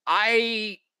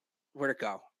 Where'd it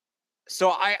go?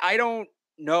 So I don't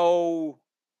know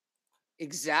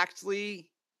exactly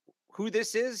who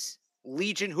this is.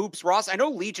 Legion Hoops Ross. I know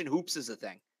Legion Hoops is a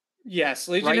thing. Yes,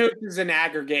 Legion Hoops is an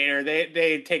aggregator.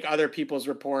 They take other people's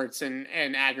reports and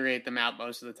aggregate them out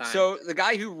most of the time. So the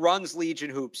guy who runs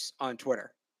Legion Hoops on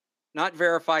Twitter, not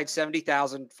verified,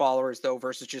 70,000 followers though,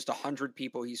 versus just 100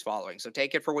 people he's following. So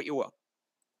take it for what you will.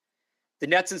 The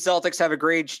Nets and Celtics have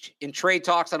agreed in trade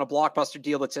talks on a blockbuster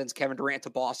deal that sends Kevin Durant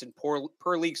to Boston.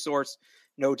 Per league source,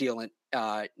 no deal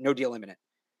imminent.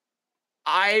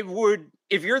 I would,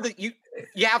 if you're you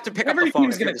have to pick up the phone. Every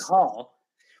team's going to call.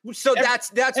 So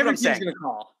that's what I'm saying. Going to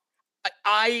call.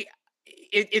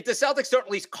 If the Celtics don't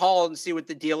at least call and see what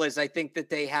the deal is, I think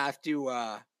that they have to.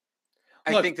 I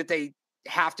think that they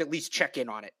have to at least check in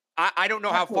on it. I don't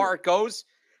know how far it goes.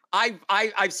 I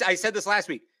said this last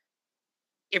week.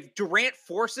 If Durant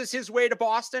forces his way to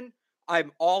Boston,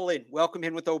 I'm all in. Welcome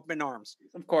him with open arms.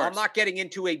 Of course. I'm not getting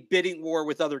into a bidding war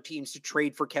with other teams to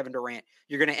trade for Kevin Durant.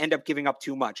 You're going to end up giving up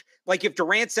too much. Like if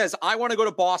Durant says, I want to go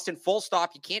to Boston, full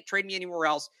stop, you can't trade me anywhere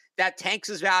else, that tanks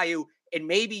his value, and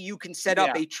maybe you can set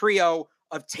up a trio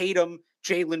of Tatum,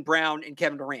 Jaylen Brown, and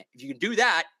Kevin Durant. If you can do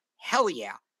that, hell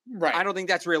yeah. Right. I don't think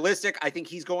that's realistic. I think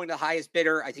he's going to the highest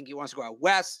bidder. I think he wants to go out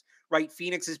west, right?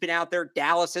 Phoenix has been out there.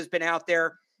 Dallas has been out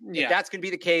there. Yeah. If that's going to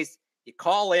be the case, you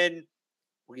call in.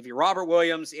 We'll give you Robert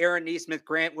Williams, Aaron Nesmith,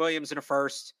 Grant Williams in a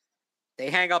first. They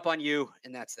hang up on you,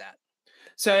 and that's that.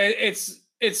 So it's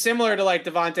similar to like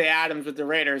Devontae Adams with the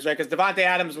Raiders, right? Because Devontae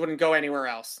Adams wouldn't go anywhere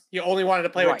else. He only wanted to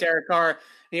play with Derek Carr. And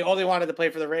he only wanted to play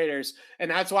for the Raiders. And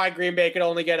that's why Green Bay could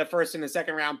only get a first and a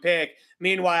second round pick.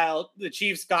 Meanwhile, the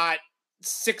Chiefs got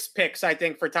 6 picks, I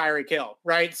think, for Tyreek Hill,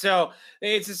 right? So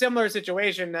it's a similar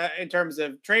situation in terms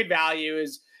of trade value.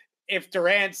 Is if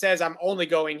Durant says I'm only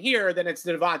going here, then it's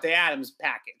the Devontae Adams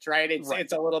package, right?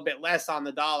 It's a little bit less on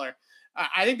the dollar.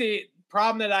 I think the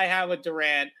problem that I have with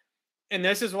Durant, and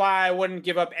this is why I wouldn't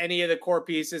give up any of the core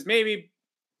pieces, maybe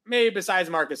besides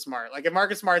Marcus Smart. Like if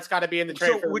Marcus Smart's got to be in the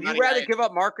trade. So would you rather give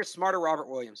up Marcus Smart or Robert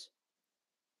Williams?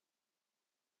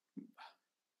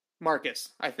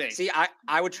 Marcus, I think. See,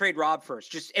 I would trade Rob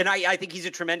first. And I think he's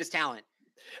a tremendous talent.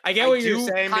 I get what you're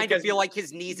saying. I kind of feel like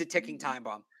his knee's a ticking time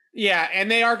bomb. Yeah, and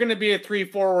they are going to be a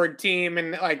 3-forward team,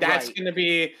 and like that's going to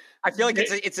be. I feel like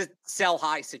it's a sell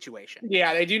high situation.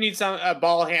 Yeah, they do need a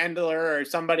ball handler or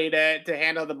somebody to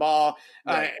handle the ball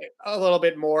a little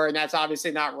bit more, and that's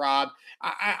obviously not Rob.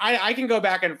 I can go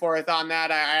back and forth on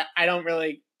that. I don't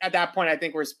really at that point. I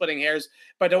think we're splitting hairs.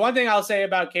 But the one thing I'll say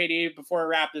about KD before I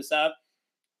wrap this up,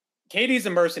 KD's a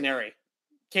mercenary.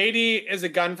 KD is a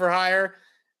gun for hire.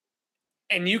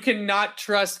 And you cannot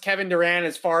trust Kevin Durant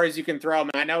as far as you can throw him.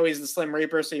 And I know he's the Slim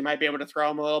Reaper, so you might be able to throw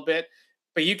him a little bit,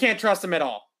 but you can't trust him at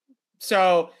all.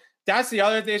 So that's the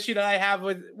other issue that I have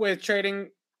with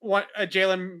trading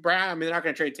Jaylen Brown. I mean, they're not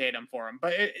going to trade Tatum for him,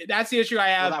 but that's the issue I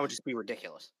have. Well, that would just be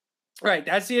ridiculous. Right.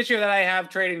 That's the issue that I have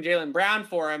trading Jaylen Brown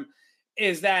for him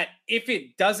is that if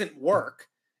it doesn't work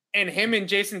and him and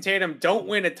Jason Tatum don't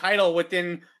win a title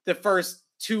within the first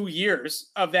 2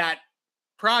 years of that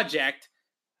project,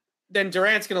 then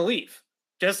Durant's going to leave,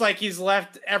 just like he's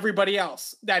left everybody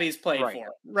else that he's played for,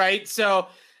 right? So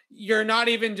you're not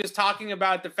even just talking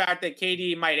about the fact that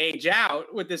KD might age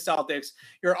out with the Celtics.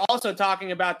 You're also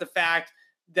talking about the fact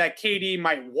that KD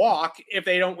might walk if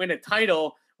they don't win a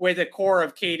title with a core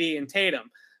of KD and Tatum.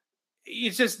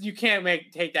 It's just you can't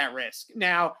take that risk.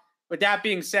 Now, with that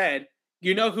being said,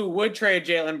 you know who would trade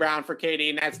Jaylen Brown for KD,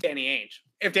 and that's Danny Ainge.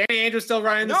 If Danny Ainge was still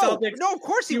running the Celtics, no, of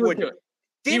course he would wouldn't. do it.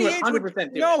 Danny Ainge would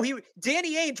 100% do it.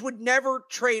 Danny Ainge would never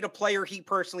trade a player he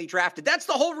personally drafted. That's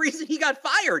the whole reason he got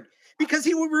fired, because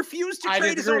he would refuse to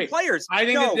trade his own players. I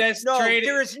think trade,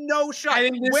 there is no shot. I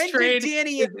think this when trade did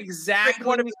Danny is exactly trade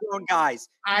one of his own guys?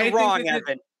 You're wrong,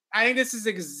 Evan. I think this is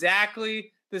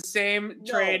exactly the same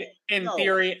trade in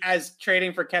theory as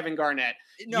trading for Kevin Garnett.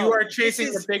 You are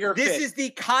chasing the bigger fish. This is the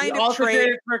kind of trade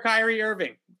traded for Kyrie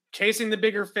Irving, chasing the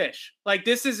bigger fish. Like,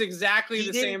 this is exactly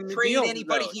the same deal. He didn't trade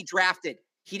anybody he drafted.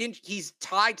 He didn't. He's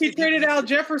tied to. He traded Al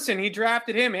Jefferson. He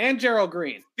drafted him and Gerald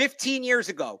Green 15 years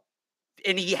ago,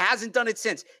 and he hasn't done it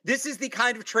since. This is the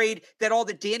kind of trade that all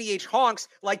the Danny H. honks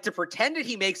like to pretend that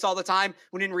he makes all the time,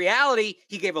 when in reality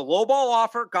he gave a lowball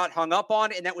offer, got hung up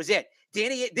on, and that was it.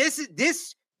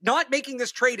 This not making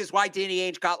this trade is why Danny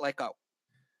Ainge got let go,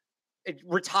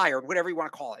 retired, whatever you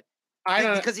want to call it.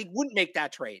 Because he wouldn't make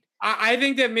that trade. I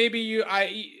think that maybe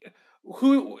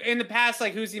who in the past,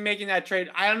 like, who's he making that trade?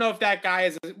 I don't know if that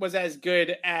guy was as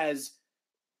good as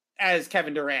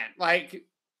Kevin Durant. Like,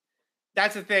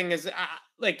 that's the thing is,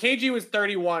 like, KG was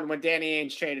 31 when Danny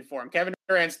Ainge traded for him. Kevin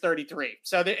Durant's 33.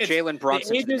 So Jalen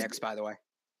Brunson to the Knicks, by the way.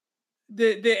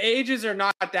 The ages are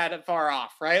not that far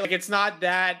off, right? Like, it's not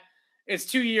that. It's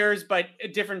 2 years, but a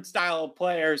different style of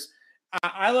players.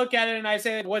 I look at it and I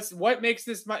say, what makes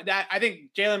this that I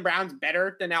think Jaylen Brown's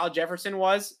better than Al Jefferson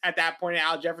was at that point in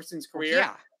Al Jefferson's career.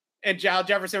 Yeah. And Al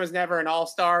Jefferson was never an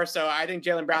all-star, so I think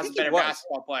Jaylen Brown's a better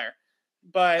basketball player.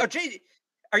 But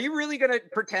are you really going to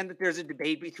pretend that there's a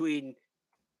debate between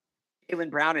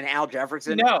Jaylen Brown and Al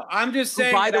Jefferson? No, I'm just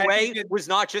saying. Who, by the way, was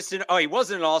not just he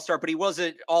wasn't an all-star, but he was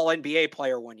an all-NBA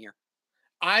player one year.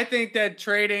 I think that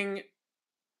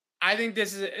I think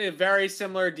this is a very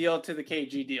similar deal to the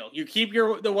KG deal. You keep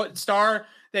the star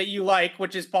that you like,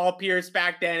 which is Paul Pierce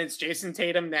back then. It's Jason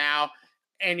Tatum now,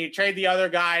 and you trade the other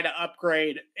guy to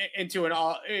upgrade into a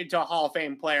Hall of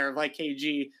Fame player like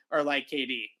KG or like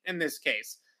KD in this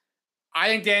case. I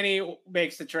think Danny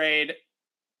makes the trade.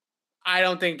 I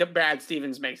don't think that Brad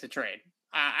Stevens makes the trade.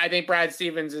 I think Brad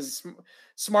Stevens is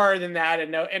smarter than that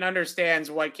and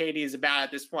understands what KD is about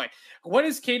at this point. What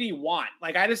does KD want?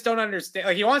 Like, I just don't understand.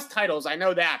 Like, he wants titles. I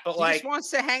know that, but he just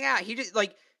wants to hang out. He just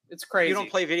it's crazy. You don't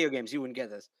play video games. You wouldn't get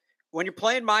this. When you're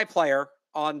playing My Player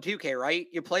on 2K, right?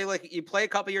 You play a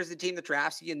couple years of the team that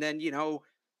drafts you, and then,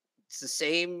 it's the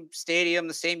same stadium,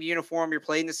 the same uniform. You're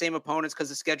playing the same opponents because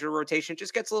the schedule rotation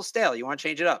just gets a little stale. You want to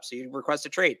change it up. So you request a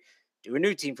trade. Do a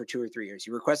new team for 2 or 3 years.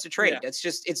 You request a trade. Yeah.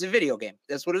 It's a video game.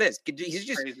 That's what it is.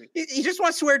 He just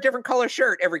wants to wear a different color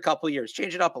shirt every couple of years.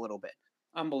 Change it up a little bit.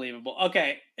 Unbelievable.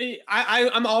 Okay.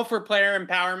 I'm all for player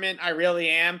empowerment. I really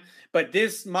am. But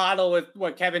this model with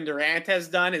what Kevin Durant has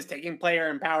done is taking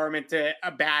player empowerment to a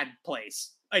bad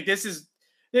place. Like, this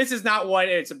is not what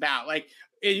it's about. Like,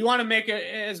 you want to make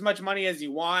as much money as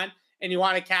you want, and you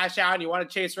want to cash out and you want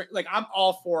to chase, like, I'm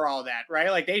all for all that, right?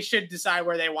 Like, they should decide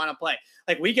where they want to play.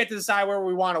 Like, we get to decide where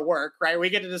we want to work, right? We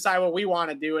get to decide what we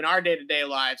want to do in our day-to-day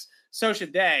lives. So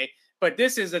should they. But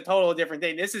this is a total different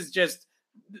thing. This is just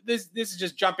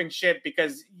jumping ship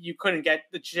because you couldn't get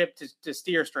the ship to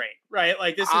steer straight, right?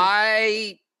 Like, this is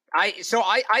I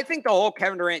think the whole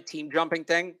Kevin Durant team jumping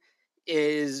thing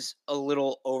is a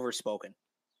little overspoken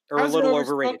or a little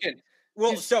overrated.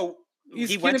 Well,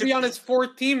 He's going to be on his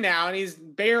 4th team now, and he's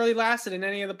barely lasted in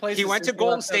any of the places. He went to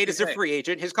Golden State as a free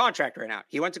agent. His contract right now.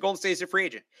 He went to Golden State as a free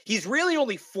agent. He's really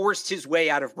only forced his way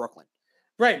out of Brooklyn.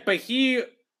 Right, but he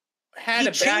had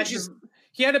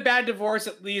a bad divorce,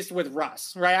 at least with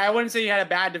Russ, right? I wouldn't say he had a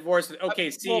bad divorce with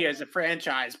OKC as a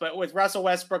franchise, but with Russell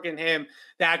Westbrook and him,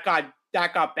 that got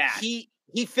bad. He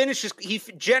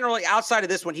generally, outside of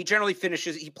this one, he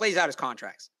plays out his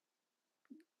contracts.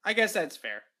 I guess that's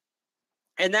fair.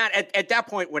 And that at that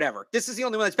point, whatever. This is the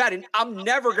only one that's bad. And I'm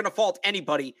never going to fault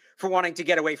anybody for wanting to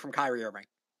get away from Kyrie Irving.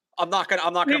 I'm not going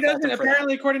to fault him for that.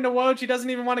 Apparently, according to Woj, he doesn't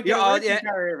even want to get away from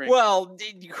Kyrie Irving. Well,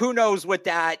 who knows what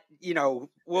that,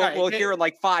 we'll hear in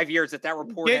like 5 years that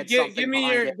report had something give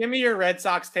me your Red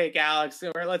Sox take, Alex.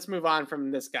 Let's move on from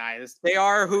this guy. They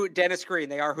are Dennis Green.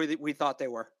 They are who we thought they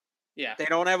were. Yeah. They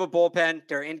don't have a bullpen.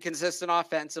 They're inconsistent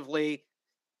offensively.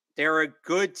 They're a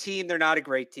good team. They're not a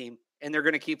great team. And they're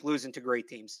going to keep losing to great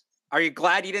teams. Are you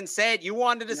glad you didn't say it? You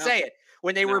wanted to say it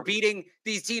when they were beating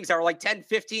these teams that were like 10,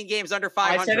 15 games under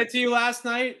 500. I said it to you last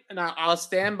night, and I'll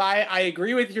stand by it. I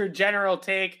agree with your general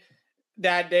take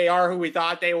that they are who we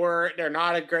thought they were. They're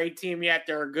not a great team yet.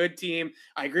 They're a good team.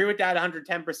 I agree with that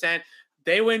 110%.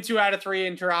 They win 2 out of 3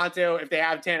 in Toronto if they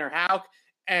have Tanner Houck,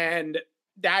 and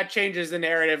that changes the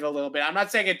narrative a little bit. I'm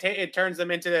not saying it turns them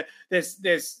into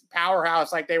this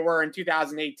powerhouse like they were in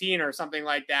 2018 or something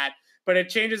like that. but it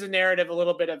changes the narrative a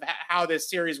little bit of how this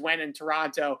series went in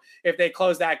Toronto if they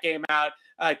close that game out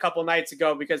a couple nights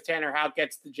ago because Tanner Houck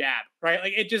gets the jab, right?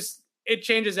 Like it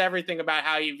changes everything about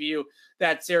how you view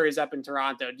that series up in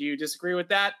Toronto. Do you disagree with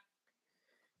that?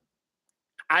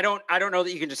 I don't know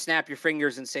that you can just snap your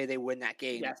fingers and say they win that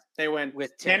game. Yes, they win.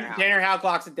 With Tanner Houck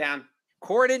locks it down.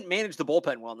 Cora didn't manage the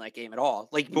bullpen well in that game at all,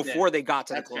 like before they got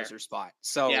to the closer spot.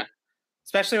 So, yeah.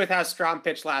 Especially with how Strahm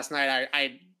pitched last night,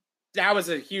 I that was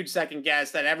a huge second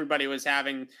guess that everybody was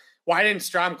having. Why didn't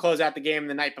Strahm close out the game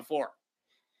the night before?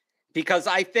 Because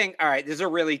I think, all right, there's a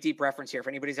really deep reference here. If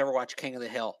anybody's ever watched King of the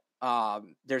Hill,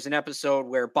 there's an episode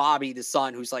where Bobby, the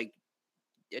son, who's like,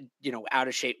 out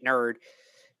of shape nerd,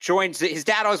 joins his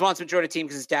dad. Always wants him to join a team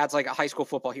because his dad's like a high school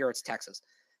football hero. It's Texas.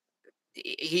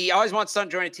 He always wants son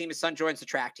to join a team. His son joins the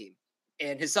track team,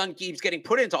 and his son keeps getting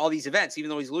put into all these events, even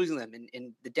though he's losing them.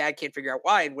 And the dad can't figure out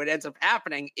why. And what ends up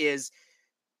happening is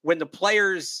when the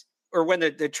players or when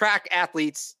the track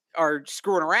athletes are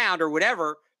screwing around or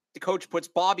whatever, the coach puts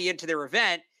Bobby into their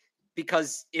event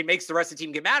because it makes the rest of the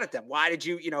team get mad at them. Why did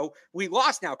you, we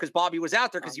lost now because Bobby was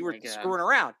out there because you were screwing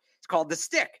around. It's called the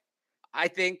stick. I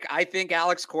think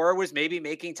Alex Cora was maybe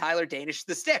making Tyler Danish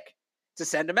the stick to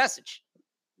send a message.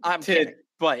 I'm kidding,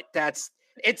 but it's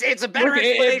a better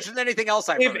explanation than anything else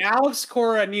I've heard. If Alex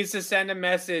Cora needs to send a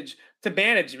message to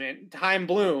management, Chaim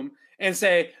Bloom, and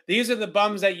say, these are the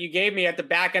bums that you gave me at the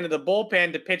back end of the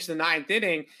bullpen to pitch the 9th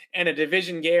inning and a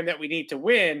division game that we need to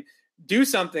win, do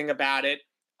something about it.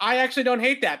 I actually don't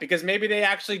hate that because maybe they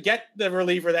actually get the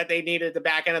reliever that they needed at the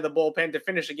back end of the bullpen to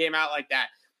finish a game out like that.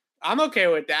 I'm okay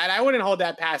with that. I wouldn't hold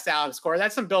that past Alex Cora.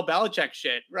 That's some Bill Belichick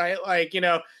shit, right? Like,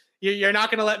 you're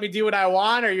not going to let me do what I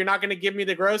want, or you're not going to give me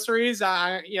the groceries.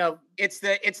 It's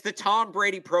the Tom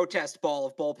Brady protest ball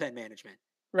of bullpen management.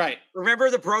 Right.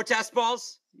 Remember the protest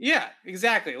balls? Yeah,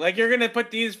 exactly. Like, you're going to put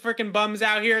these freaking bums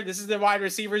out here. This is the wide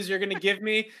receivers you're going to give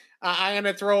me. I'm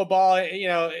going to throw a ball,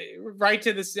 right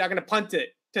to this. I'm going to punt it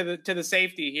to the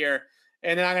safety here.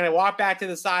 And then I'm going to walk back to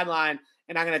the sideline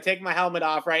and I'm going to take my helmet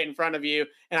off right in front of you.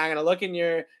 And I'm going to look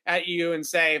at you and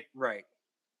say, right,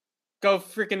 go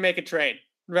freaking make a trade.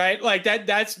 Right. Like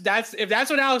that's if that's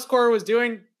what Alex Cora was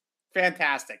doing,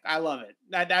 fantastic. I love it.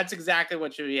 That's exactly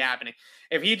what should be happening.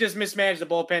 If he just mismanaged the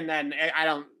bullpen, then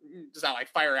it's not like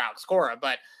fire Alex Cora,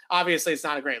 but obviously it's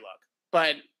not a great look,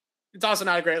 but it's also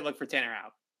not a great look for Tanner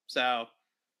Houck. So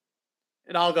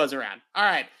it all goes around. All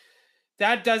right.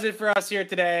 That does it for us here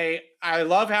today. I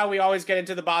love how we always get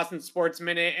into the Boston Sports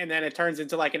Minute and then it turns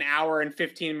into like an hour and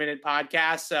 15-minute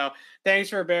podcast. So thanks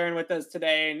for bearing with us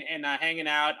today and hanging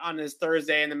out on this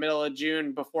Thursday in the middle of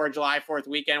June before July 4th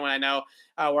weekend when I know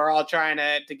we're all trying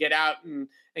to get out and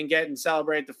get and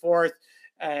celebrate the 4th.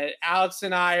 Alex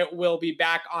and I will be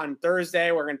back on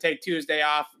Thursday. We're going to take Tuesday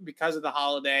off because of the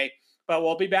holiday, but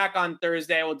we'll be back on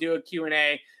Thursday. We'll do a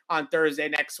Q&A on Thursday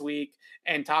next week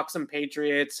and talk some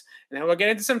Patriots. And then we'll get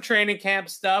into some training camp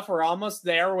stuff. We're almost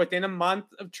there. We're within a month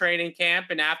of training camp.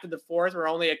 And after the 4th, we're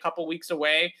only a couple weeks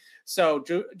away. So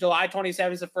July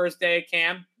 27th is the first day of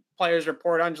camp. Players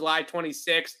report on July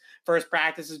 26th. First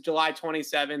practice is July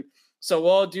 27th. So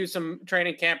we'll do some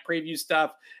training camp preview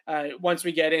stuff once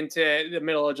we get into the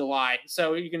middle of July.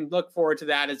 So you can look forward to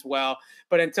that as well.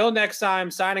 But until next time,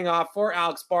 signing off for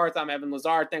Alex Barth, I'm Evan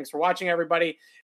Lazar. Thanks for watching, everybody.